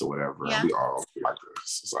roommates or whatever. Yeah. And we all like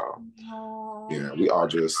this. So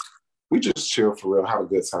we just chill for real, have a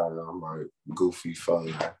good time. I'm like goofy,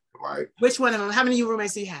 fun. Like which one of them? How many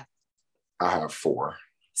roommates do you have? I have 4.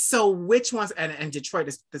 So which ones? And Detroit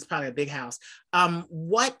is probably a big house.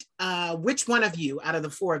 Which one of you out of the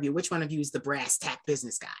 4 of you? Which one of you is the brass tack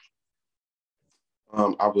business guy?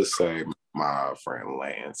 I would say my friend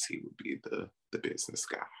Lance. He would be the business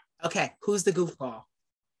guy. Okay, who's the goofball?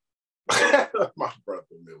 My brother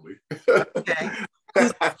Millie. Okay,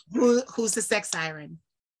 who's the sex siren?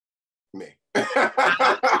 Me.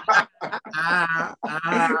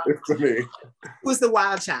 It's me. Who's the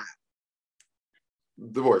wild child?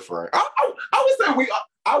 The boyfriend.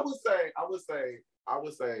 I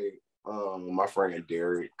would say my friend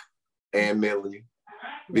Derek and Millie.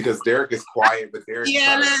 because Derek is quiet, but Derek.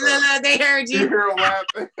 Yeah, no, they heard you. You hear him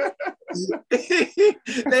laughing.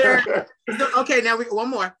 Okay, now one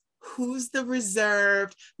more. Who's the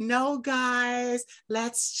reserved? No, guys,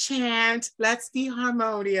 let's chant. Let's be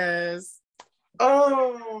harmonious.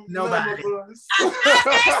 Oh, nobody. Nobody.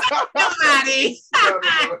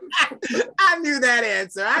 I knew that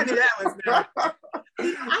answer. I knew that was not.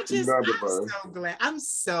 I'm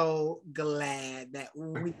so glad that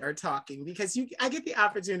we are talking, because I get the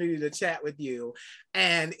opportunity to chat with you,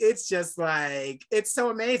 and it's just like, it's so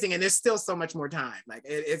amazing. And there's still so much more time. Like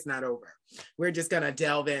it's not over. We're just going to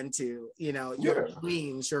delve into, your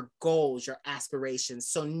dreams, your goals, your aspirations.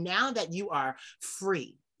 So now that you are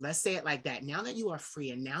free, let's say it like that. Now that you are free,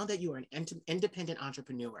 and now that you are an independent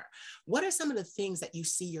entrepreneur, what are some of the things that you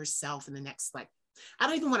see yourself in the next, I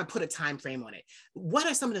don't even want to put a time frame on it. What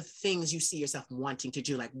are some of the things you see yourself wanting to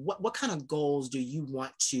do? Like what kind of goals do you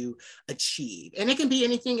want to achieve? And it can be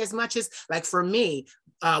anything, as much as, like, for me,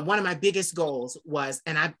 one of my biggest goals was,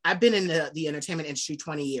 and I've been in the entertainment industry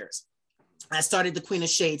 20 years. I started the Queen of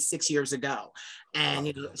Shade 6 years ago,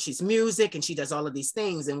 and she's music and she does all of these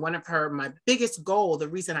things. And my biggest goal, the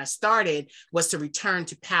reason I started, was to return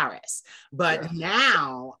to Paris. But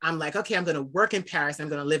now I'm like, okay, I'm going to work in Paris. I'm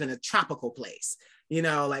going to live in a tropical place.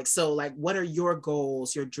 What are your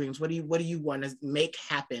goals, your dreams? What do you want to make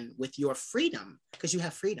happen with your freedom? Because you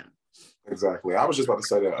have freedom. Exactly. I was just about to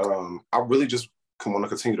say that I really just want to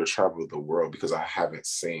continue to travel the world, because I haven't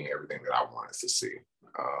seen everything that I wanted to see.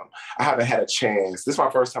 I haven't had a chance. This is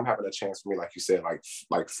my first time having a chance for me, like you said,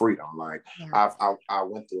 like freedom. Like I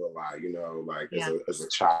went through a lot, as a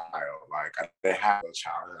child. Like I didn't have a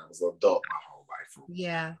childhood. I was an adult my whole life.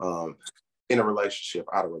 Yeah. In a relationship,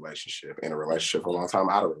 out of relationship, in a relationship for a long time,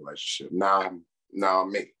 out of a relationship. Now I'm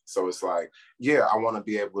me. So it's like, I want to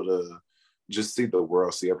be able to just see the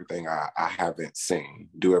world, see everything I haven't seen,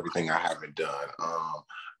 do everything I haven't done.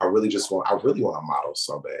 I really want to model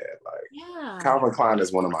so bad. Like Calvin Klein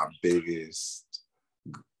is one of my biggest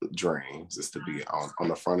dreams, is to be on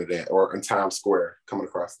the front of that, or in Times Square, coming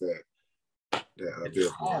across that. You're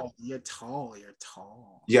tall.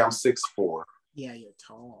 Yeah, I'm 6'4". Yeah, you're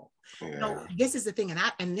tall. Yeah. No, this is the thing,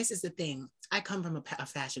 and this is the thing. I come from a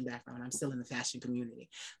fashion background. I'm still in the fashion community.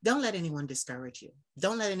 Don't let anyone discourage you.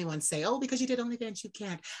 Don't let anyone say, "Oh, because you did OnlyFans, you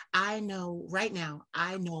can't." I know right now.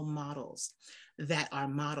 I know models that are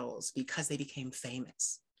models because they became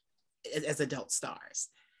famous as adult stars.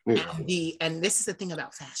 Yeah. And this is the thing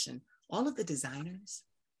about fashion. All of the designers,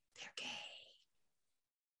 they're gay.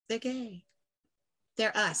 They're gay.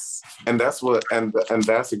 They're us. And that's what, and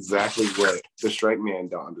that's exactly what the straight men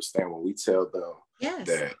don't understand when we tell them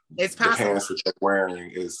that it's possible. The pants that they're wearing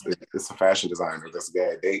is it's a fashion designer that's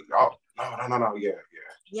gay. No, yeah.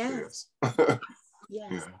 Yes.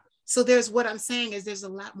 Yes. So what I'm saying is there's a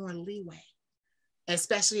lot more leeway,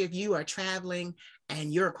 especially if you are traveling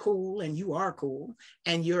and you're cool, and you are cool,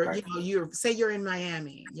 and you're say you're in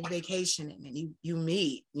Miami, you're vacationing, and you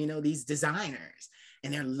meet, these designers,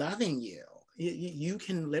 and they're loving you. You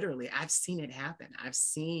can literally, I've seen it happen. I've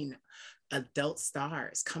seen adult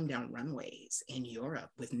stars come down runways in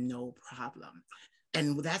Europe with no problem.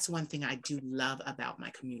 And that's one thing I do love about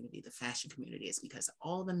my community, the fashion community, is because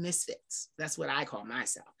all the misfits, that's what I call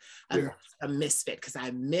myself, a misfit, because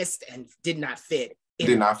I missed and did not fit in.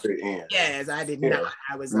 Did not fit in. Yes, I did not.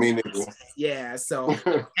 I was me neither. Yeah, so,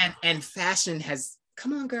 and fashion has,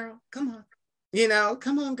 come on, girl, come on.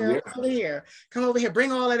 Come on, girl, come over here,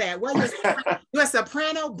 bring all of that. Well, you're a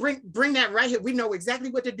soprano, bring that right here. We know exactly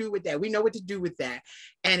what to do with that. We know what to do with that.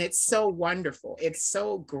 And it's so wonderful. It's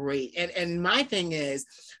so great. And my thing is,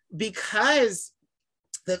 because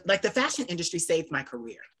the fashion industry saved my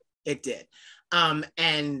career. It did.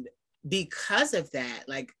 And because of that,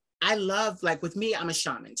 I love, with me, I'm a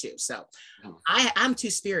shaman too. So I'm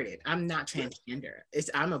two-spirited. I'm not transgender.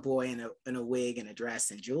 I'm a boy in a wig and a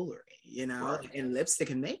dress and jewelry, and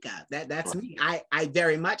lipstick and makeup. That's me. I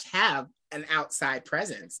very much have an outside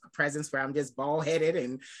presence, a presence where I'm just bald-headed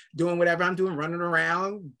and doing whatever I'm doing, running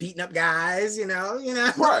around, beating up guys,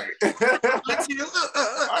 Right.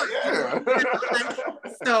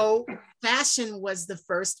 So fashion was the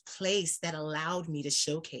first place that allowed me to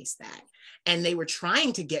showcase that. And they were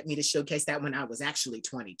trying to get me to showcase that when I was actually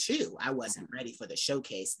 22. I wasn't ready for the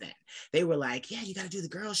showcase then. They were like, yeah, you got to do the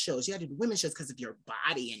girl shows. You got to do the women's shows because of your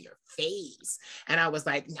body and your face. And I was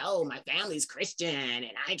like, no, my family's Christian and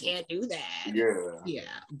I can't do that. Yeah.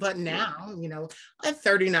 But now, at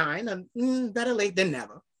 39, better late than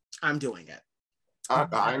never, I'm doing it.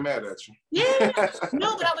 I ain't mad at you. Yeah.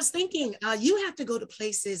 No, but I was thinking, you have to go to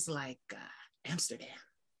places like Amsterdam.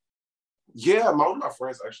 Yeah, one of my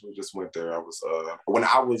friends actually just went there. I was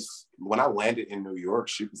when I landed in New York,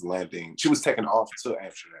 she was taking off to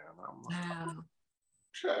Amsterdam. I'm like, Wow.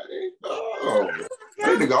 okay, oh,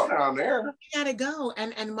 I need to go down there. You gotta go.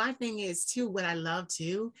 And my thing is too, what I love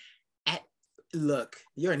too, at look,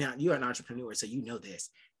 you're an entrepreneur, so you know this.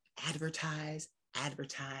 Advertise,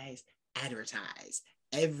 advertise, advertise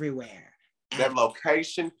everywhere. That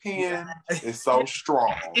location pin is so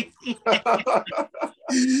strong.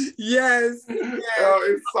 Yes. Oh,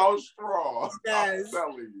 it's so strong. Yes. I'm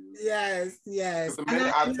telling you. Yes. Because the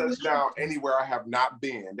minute I touch down anywhere I have not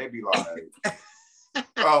been, they be like,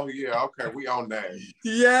 oh yeah, okay, we on that.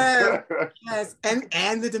 Yes. Yes.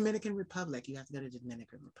 And the Dominican Republic. You have to go to the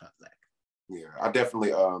Dominican Republic. Yeah, I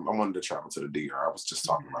definitely I wanted to travel to the DR. I was just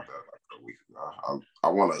talking about that like a week ago.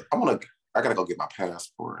 I gotta go get my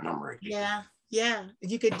passport and I'm ready. Yeah. Yeah,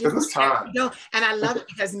 you could do this time. You know, and I love it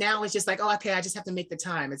because now it's just like, oh, okay, I just have to make the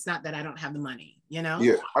time. It's not that I don't have the money, you know?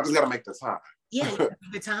 Yeah, I just got to make the time. Yeah, you have to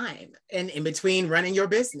make the time. And in between running your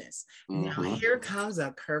business. Mm-hmm. Now, here comes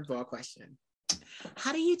a curveball question.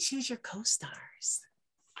 How do you choose your co-stars?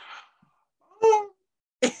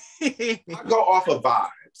 I go off of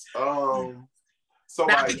vibes. So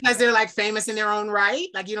not like, because they're like famous in their own right.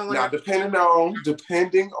 Like you don't want now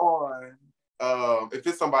depending on if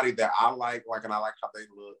it's somebody that I like and I like how they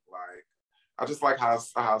look, like I just like how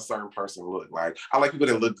a certain person look. Like I like people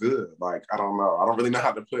that look good. Like I don't know. I don't really know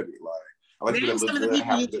how to put it. Like I like people that look good.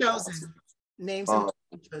 People you've chosen. Name some people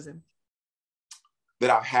you've chosen. That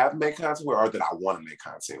I have made content with or that I want to make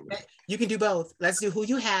content with. You can do both. Let's do who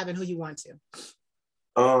you have and who you want to.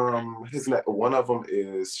 One of them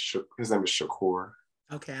is his name is Shakur.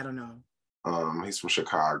 Okay, I don't know. He's from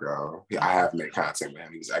Chicago. I have made content with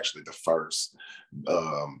him. He was actually the first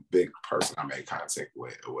big person I made content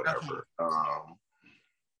with or whatever. Okay.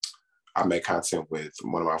 I made content with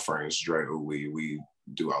one of my friends, Dre Uwe. We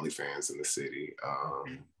do OnlyFans in the city.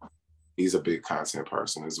 He's a big content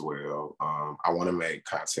person as well. I want to make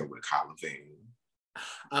content with Kyle Levine.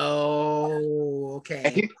 Oh,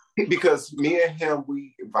 okay. Because me and him,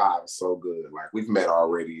 we vibe so good. Like we've met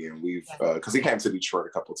already, and we've because he came to Detroit a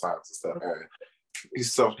couple of times and stuff. And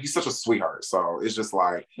he's such a sweetheart. So it's just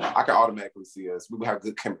like I can automatically see us. We have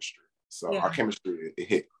good chemistry. So our chemistry it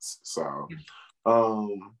hits. So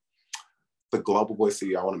the Global Boy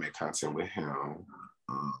CEO, I want to make content with him.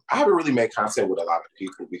 I haven't really made content with a lot of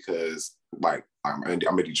people because like I'm in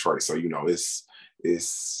Detroit, so you know it's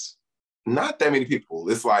not that many people.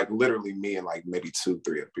 It's like literally me and like maybe 2-3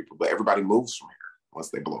 other people, but everybody moves from here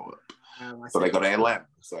once they blow up. So they go to Atlanta.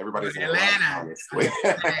 So everybody's in Atlanta. Honestly.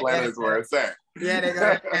 Atlanta is where it's at. Yeah, they go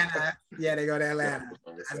to Atlanta. Yeah, they go to Atlanta.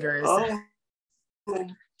 That's very sad.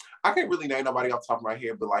 I can't really name nobody off the top of my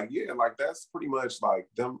head, but like, yeah, like that's pretty much like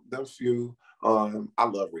them few. I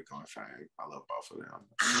love Rico and Fang. I love both of them.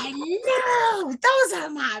 I know. Those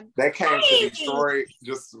are my They came to Detroit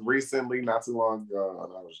just recently, not too long ago,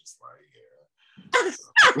 and I was just like,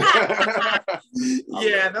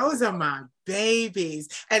 yeah, those are my babies.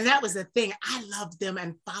 And that was the thing. I loved them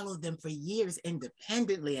and followed them for years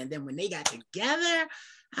independently. And then when they got together,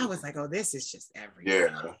 I was like, oh, this is just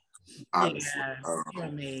everything. Yeah. Honestly. Yes,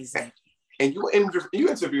 amazing. And you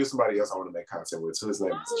interviewed somebody else I want to make content with, so his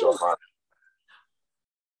name is Jovan.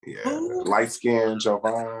 Yeah. Light skin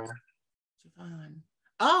Jovan.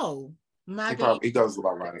 Oh, my he does a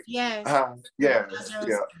lot of writing. Yes. Yeah.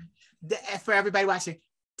 For everybody watching,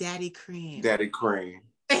 Daddy Cream. Daddy Cream.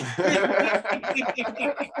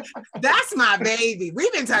 That's my baby.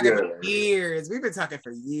 We've been talking for years.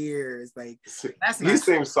 Like he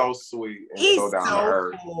seems so sweet and so down to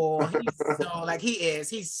earth. Cool. He's so like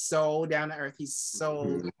he's so down to earth. He's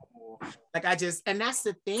so cool. Like and that's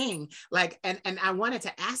the thing. Like and I wanted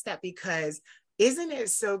to ask that because isn't it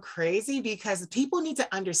so crazy? Because people need to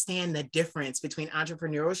understand the difference between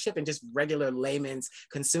entrepreneurship and just regular layman's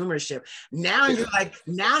consumership. Now you're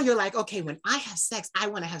like, okay, when I have sex, I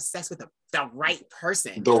want to have sex with the right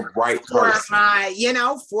person. The right person.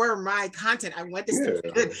 For my content. I want this to be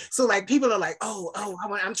good. So like people are like,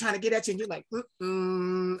 I'm trying to get at you. And you're like,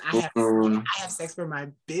 I have sex for my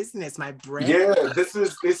business, my brand. Yeah,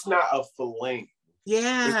 it's not a fling.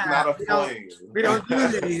 Yeah, it's not a fling. We don't do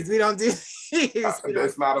these.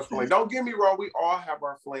 It's not a fling. Don't get me wrong. We all have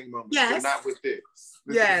our fling moments, but not with this.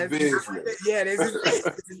 This is business. Yeah, this is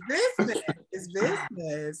business. It's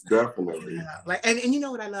business. Definitely. Yeah. Like, and you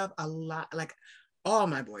know what I love a lot? Like, all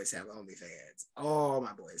my boys have OnlyFans.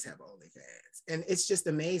 And it's just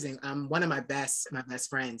amazing. One of my best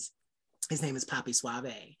friends, his name is Papi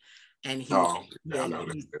Suave. And he's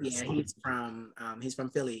from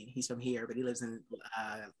Philly. He's from here, but he lives in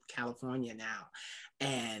California now.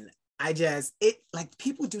 And like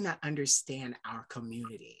people do not understand our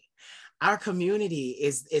community. Our community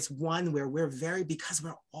is one where we're because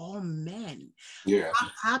we're all men. Yeah.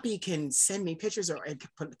 Poppy can send me pictures or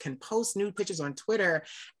can post nude pictures on Twitter,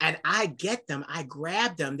 and I get them. I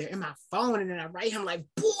grab them. They're in my phone, and then I write him like,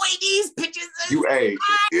 "Boy, these pictures." You ate.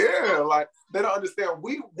 Yeah, like they don't understand.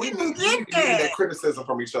 We need that criticism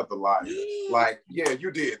from each other. Like, yeah,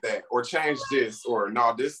 you did that, or change this, or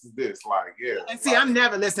no, this is this. Like, yeah. And see, I'm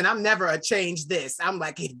never a change this. I'm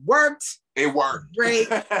like, it worked. It worked. Great.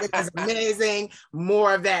 It was amazing.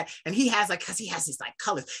 More of that. And he has because he has these like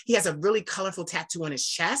colors. He has a really colorful tattoo on his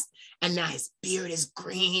chest. And now his beard is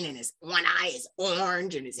green and his one eye is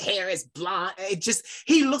orange and his hair is blonde.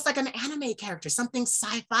 He looks like an anime character, something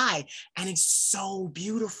sci-fi. And he's so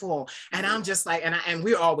beautiful. And I'm just like, and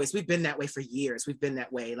we've been that way for years. We've been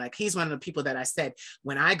that way. Like he's one of the people that I said,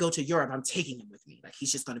 when I go to Europe, I'm taking him with me. Like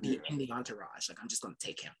he's just going to be in the entourage. Like I'm just going to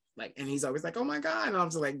take him. Like, and he's always like, oh my God. And I'm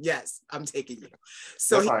just like, yes, I'm taking you.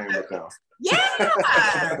 So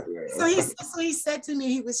So he said to me,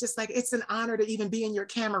 he was just like, it's an honor to even be in your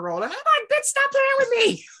camera roll. And I'm like, bitch, stop playing with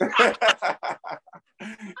me.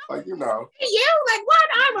 Like, you know. You like what?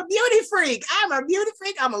 I'm a beauty freak. I'm a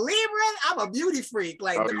Libra. I'm a beauty freak.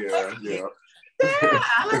 Like, yeah. Yeah,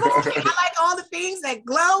 I like all the things that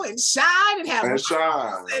glow and shine and have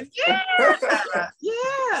shine.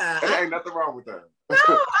 Yeah. There ain't nothing wrong with that. No,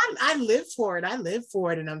 I live for it.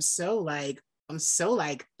 And I'm so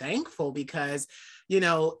thankful because,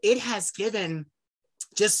 it has given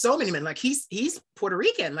just so many men, like he's Puerto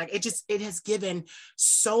Rican. Like it has given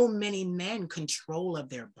so many men control of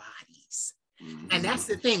their bodies. Mm-hmm. And that's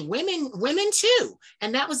the thing. Women too.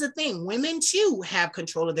 And that was the thing. Women too have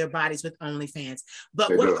control of their bodies with OnlyFans.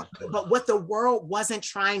 But what the world wasn't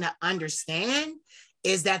trying to understand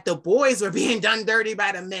is that the boys were being done dirty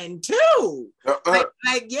by the men too. Like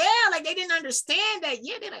they didn't understand that.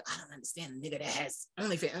 Yeah, they're like, I don't understand a nigga that has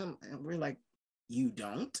OnlyFans. And we're like, you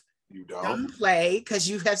don't play because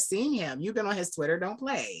you have seen him. You've been on his Twitter. Don't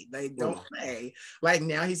play. Like, don't play. Like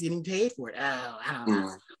now he's getting paid for it. Oh, I don't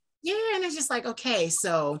know. Yeah, and it's just like, okay,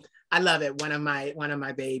 so I love it. One of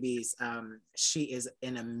my babies, she is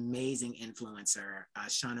an amazing influencer,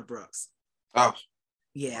 Shauna Brooks. Oh.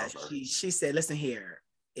 Yeah, she said, listen here,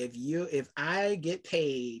 if I get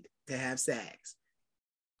paid to have sex,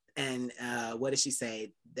 and what did she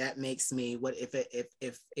say? That makes me what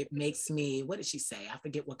makes me, what did she say? I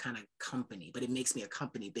forget what kind of company, but it makes me a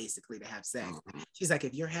company basically to have sex. She's like,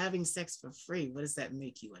 if you're having sex for free, what does that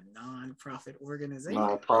make you? A non-profit organization?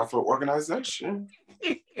 Non-profit organization.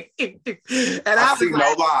 And I see no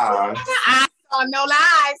lies. I saw no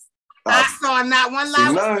lies. I saw not one lie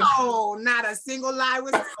was told. Not a single lie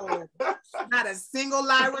was told. Not a single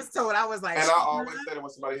lie was told. I was like, and I always say that when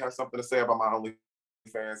somebody has something to say about my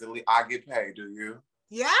OnlyFans, at least I get paid. Do you?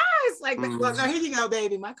 Yes. Like, well, no, here you go,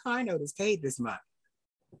 baby. My car note is paid this month.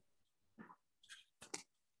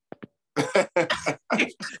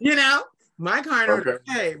 My car note is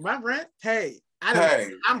paid. My rent paid. I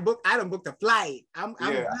done booked a flight. I'm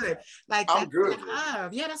good. Like I'm good.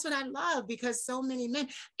 Yeah, that's what I love because so many men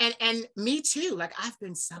and me too. Like I've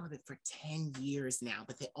been celibate for 10 years now,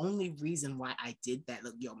 but the only reason why I did that,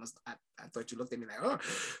 look, you almost I thought you looked at me like, oh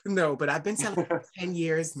no, but I've been celibate for 10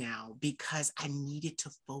 years now because I needed to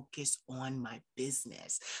focus on my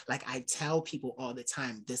business. Like I tell people all the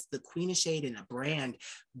time, the Queen of Shade and a brand,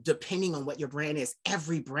 depending on what your brand is,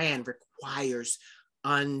 every brand requires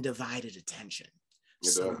undivided attention.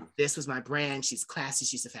 So this was my brand. She's classy.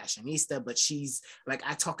 She's a fashionista, but she's like,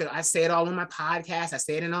 I say it all on my podcast. I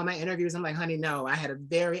say it in all my interviews. I'm like, honey, no, I had a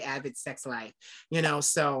very avid sex life,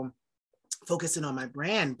 so focusing on my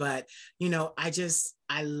brand. But,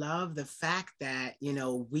 I love the fact that,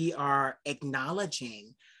 we are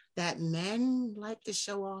acknowledging that men like to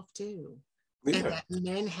show off too. Yeah. And that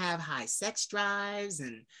men have high sex drives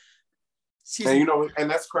and and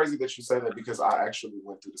that's crazy that you say that because I actually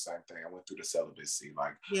went through the same thing. I went through the celibacy.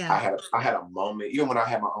 Like I had a moment, even when I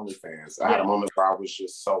had my OnlyFans, I had a moment where I was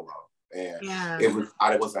just solo and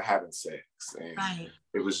I wasn't having sex. And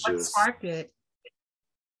it was just sparked it.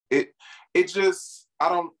 It just,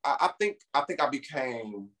 I think I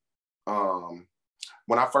became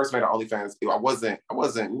when I first made an OnlyFans, I wasn't,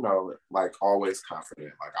 like always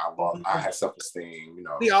confident. Like I had self-esteem,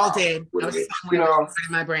 We all did.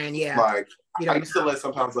 My brand, yeah. Like I used to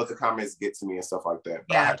sometimes let the comments get to me and stuff like that.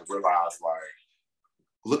 But I had to realize, like,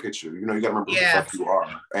 look at you. You got to remember who the fuck you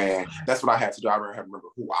are. And that's what I had to do. I had to remember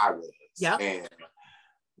who I was. Yeah. And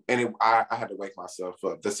I had to wake myself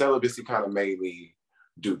up. The celibacy kind of made me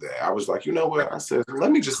do that. I was like, you know what? I said,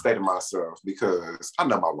 let me just stay to myself because I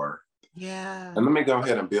know my worth. Yeah. And let me go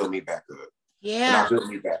ahead and build me back up. And Yeah. I build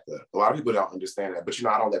me back up. A lot of people don't understand that, but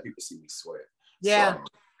I don't let people see me sweat. Yeah. So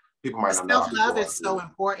people might not know I've been Self-love going is through so it.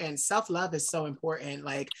 important. Self-love is so important.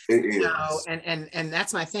 Like, It you know, is. and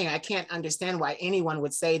that's my thing. I can't understand why anyone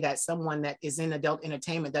would say that someone that is in adult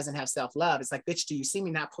entertainment doesn't have self-love. It's like, bitch, do you see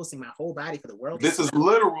me not posting my whole body for the world? This is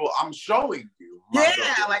literal. I'm showing you.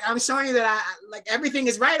 Yeah, like I'm showing you that I like everything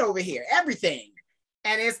is right over here. Everything.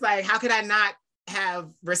 And it's like, how could I not have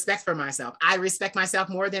respect for myself? I respect myself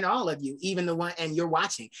more than all of you, even the one, and you're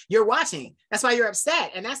watching. You're watching. That's why you're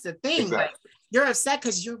upset. And that's the thing. Exactly. Like, you're upset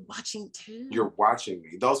because you're watching too. You're watching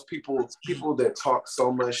me. Those people that talk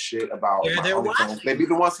so much shit about my OnlyFans, they be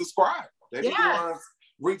the ones subscribe. They be the ones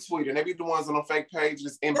retweeting. They be the ones on a fake page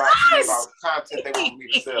just inboxing me about content they want me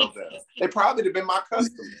to sell them. They probably have been my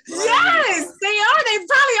customers. Yes, they are. They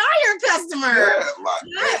probably are your customer.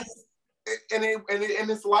 Yeah, like and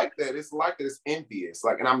it's like that. It's like that. It's envious.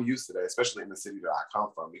 Like, and I'm used to that, especially in the city that I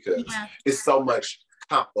come from, because it's so much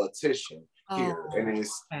competition here, and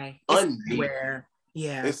it's unneeded.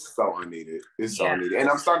 Yeah, it's so unneeded. It's so unneeded, and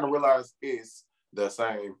I'm starting to realize it's the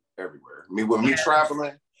same everywhere. Me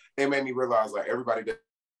traveling, it made me realize like everybody does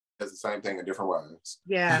the same thing in different ways.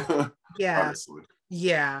 Yeah, yeah, honestly.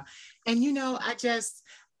 Yeah, and you know,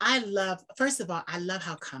 first of all, I love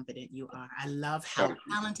how confident you are. I love how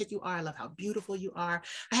talented you are. I love how beautiful you are.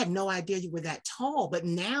 I had no idea you were that tall, but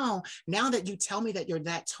now that you tell me that you're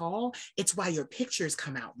that tall, it's why your pictures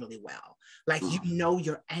come out really well. Like, you know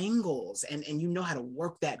your angles and you know how to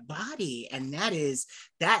work that body. And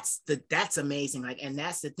that's amazing. Like, and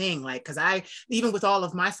that's the thing, like, because even with all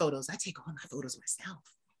of my photos, I take all my photos myself.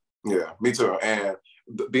 Yeah, me too. And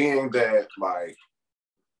being that, like,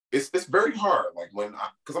 it's very hard, like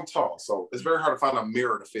because I'm tall, so it's very hard to find a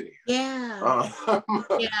mirror to fit in. Yeah.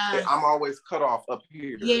 I'm always cut off up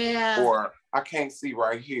here. Yeah. Or I can't see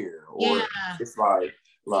right here. Or it's like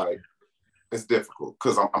it's difficult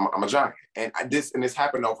because I'm a giant, and this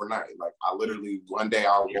happened overnight. Like, I literally one day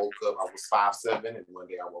I woke up, I was 5'7", and one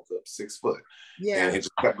day I woke up 6 foot. Yeah. And it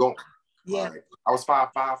just kept going. Yeah. Like, I was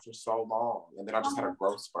 5'5" for so long, and then I just had a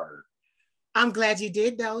growth spurt. I'm glad you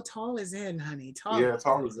did, though. Tall is in, honey. Tall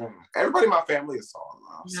is in. Everybody in my family is tall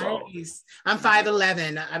now. Nice. So. I'm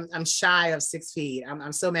 5'11". I'm shy of 6 feet.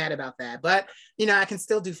 I'm so mad about that. But, you know, I can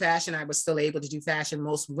still do fashion. I was still able to do fashion.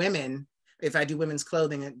 Most women, if I do women's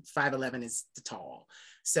clothing, at 5'11" is tall.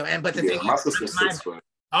 So, but the thing my sister's 6 foot.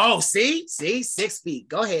 Oh, see, 6 feet.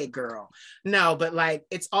 Go ahead, girl. No, but like,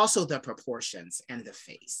 it's also the proportions and the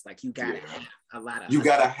face. Like, you gotta have a lot of. You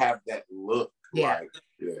gotta have that look. Yeah. Like,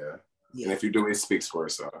 yeah. And if you do, it speaks for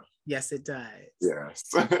itself. Yes, it does.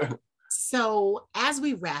 Yes. So as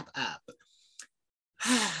we wrap up,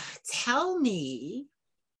 tell me.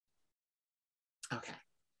 Okay.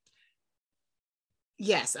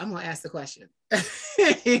 Yes, I'm gonna ask the question. I'm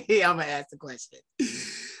gonna ask the question.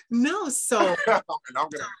 No, so I'm gonna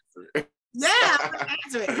answer it. Yeah, I'm gonna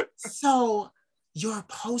answer it. So your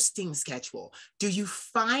posting schedule, do you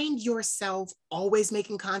find yourself always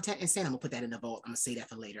making content and saying, I'm gonna put that in the vault, I'm gonna say that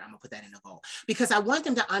for later, I'm gonna put that in the vault? Because I want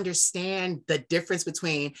them to understand the difference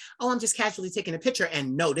between, I'm just casually taking a picture,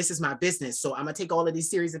 and no, this is my business, so I'm gonna take all of these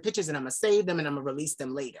series of pictures and I'm gonna save them and I'm gonna release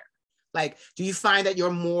them later. Like, do you find that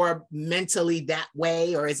you're more mentally that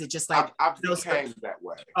way, or is it just like I became that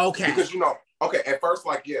way? Okay. Because at first,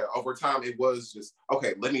 like, over time it was just,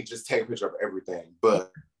 let me just take a picture of everything.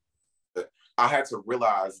 But I had to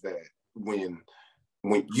realize that when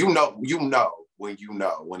when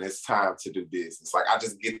it's time to do business. Like, I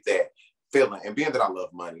just get that feeling. And being that I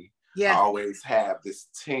love money, I always have this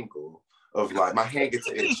tingle of like, my hand gets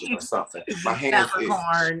itching or something. My hands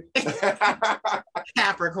Capricorn.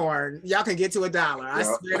 Capricorn. Y'all can get to $1. I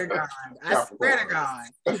swear to God. I swear to God.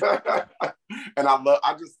 And I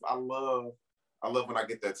love when I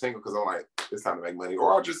get that tingle, because I'm like, it's time to make money.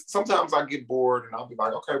 Or sometimes I get bored and I'll be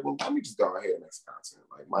like, okay, well, let me just go ahead and make some content.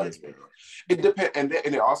 Like, might as well. It depends, and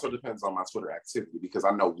it also depends on my Twitter activity, because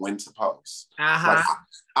I know when to post. Like,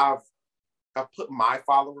 I've put my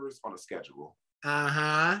followers on a schedule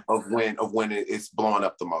of when it's blowing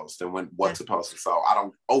up the most and what to post. So I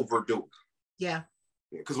don't overdo it. Yeah.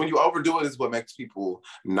 Because when you overdo it is what makes people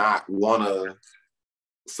not want to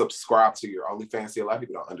subscribe to your OnlyFans. See, a lot of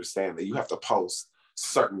people don't understand that you have to post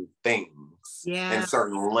certain things and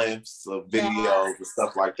certain lengths of videos and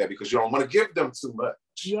stuff like that, because you don't want to give them too much.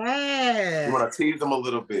 Yeah. You want to tease them a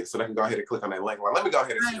little bit so they can go ahead and click on that link. Like, let me go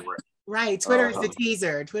ahead and see it. Right. Twitter is the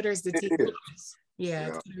teaser. Twitter is the teaser. Is. Yeah,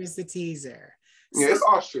 Twitter is the teaser. Yeah, it's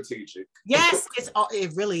all strategic. Yes,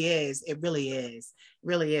 it really is. It really is.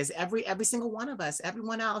 Really is. Every single one of us,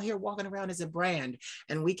 everyone out here walking around is a brand.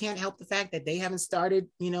 And we can't help the fact that they haven't started,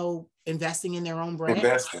 investing in their own brand.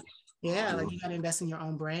 Investing. Yeah, like you gotta invest in your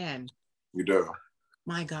own brand. You do.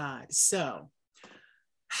 My God. So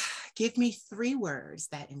give me 3 words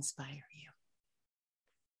that inspire you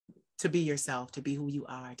to be yourself, to be who you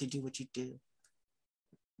are, to do what you do.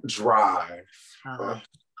 Drive.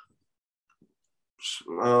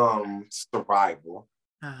 Survival.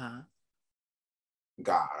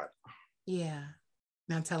 God. Yeah.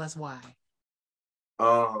 Now tell us why.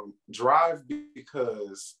 Drive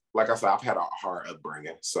because, like I said, I've had a hard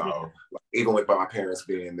upbringing. So even with my parents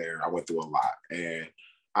being there, I went through a lot, and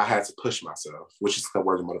I had to push myself, which is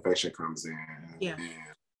where the motivation comes in. Yeah.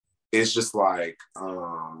 And it's just like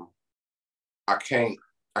I can't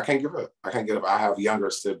give up. I can't give up. I have younger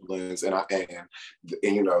siblings, and they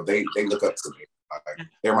look up to me. Like,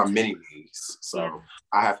 they're my mini me's. So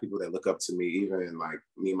I have people that look up to me, even like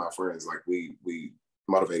me and my friends. Like we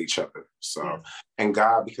motivate each other. So and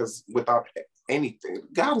God, because without anything,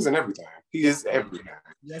 God is in everything. He is everything.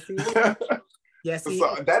 Yes, he is. Yes, he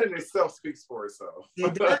so is. that in itself speaks for itself. He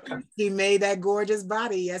did. He made that gorgeous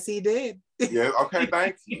body. Yes, he did. Yeah. Okay.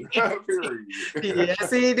 Thank you. Period. Yes,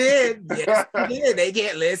 he did. Yes, he did. They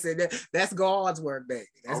can't listen. That's God's work, baby.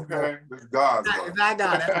 That's okay. That's God's work. It's not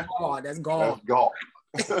God. That's God. That's God.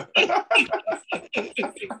 That's God.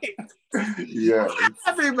 Yeah.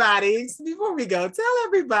 Everybody, before we go, tell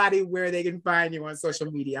everybody where they can find you on social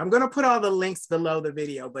media. I'm going to put all the links below the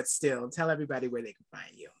video, but still, tell everybody where they can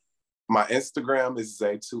find you. My Instagram is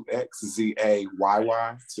Zayy2X, Zayy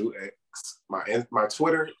 2X. My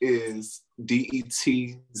Twitter is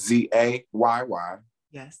DETZAYY.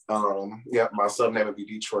 Yes. My sub name would be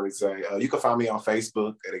Detroit Zay. You can find me on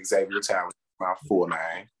Facebook at Xavier Talent, my full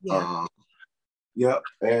name.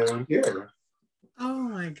 And Oh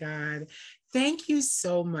my God. Thank you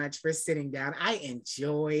so much for sitting down. I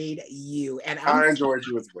enjoyed you. And I enjoyed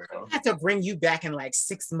you as well. I have to bring you back in like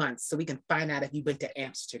 6 months so we can find out if you went to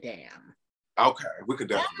Amsterdam. Okay, we could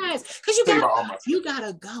definitely. Yes, because you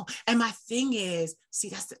gotta go. And my thing is,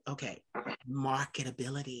 that's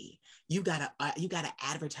marketability. You gotta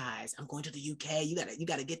advertise. I'm going to the UK. You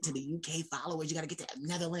gotta get to the UK followers. You gotta get to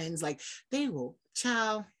Netherlands. Like they will,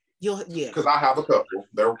 child. Because I have a couple.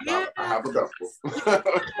 I have a couple.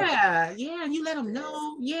 And you let them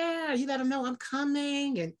know. Yeah, you let them know I'm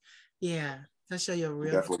coming, and I'll show you a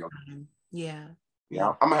real time. Yeah,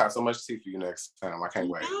 I'm gonna have so much tea for you next time. I can't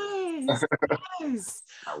wait. Yes.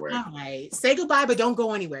 All right. Say goodbye, but don't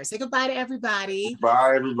go anywhere. Say goodbye to everybody.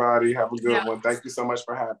 Bye, everybody. Have a good one. Thank you so much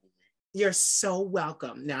for having me. You're so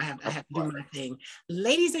welcome. Now I have to do my thing.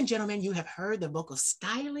 Ladies and gentlemen, you have heard the vocal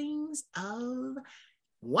stylings of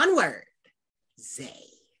one word, Zay.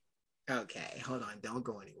 Okay, hold on. Don't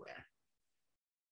go anywhere.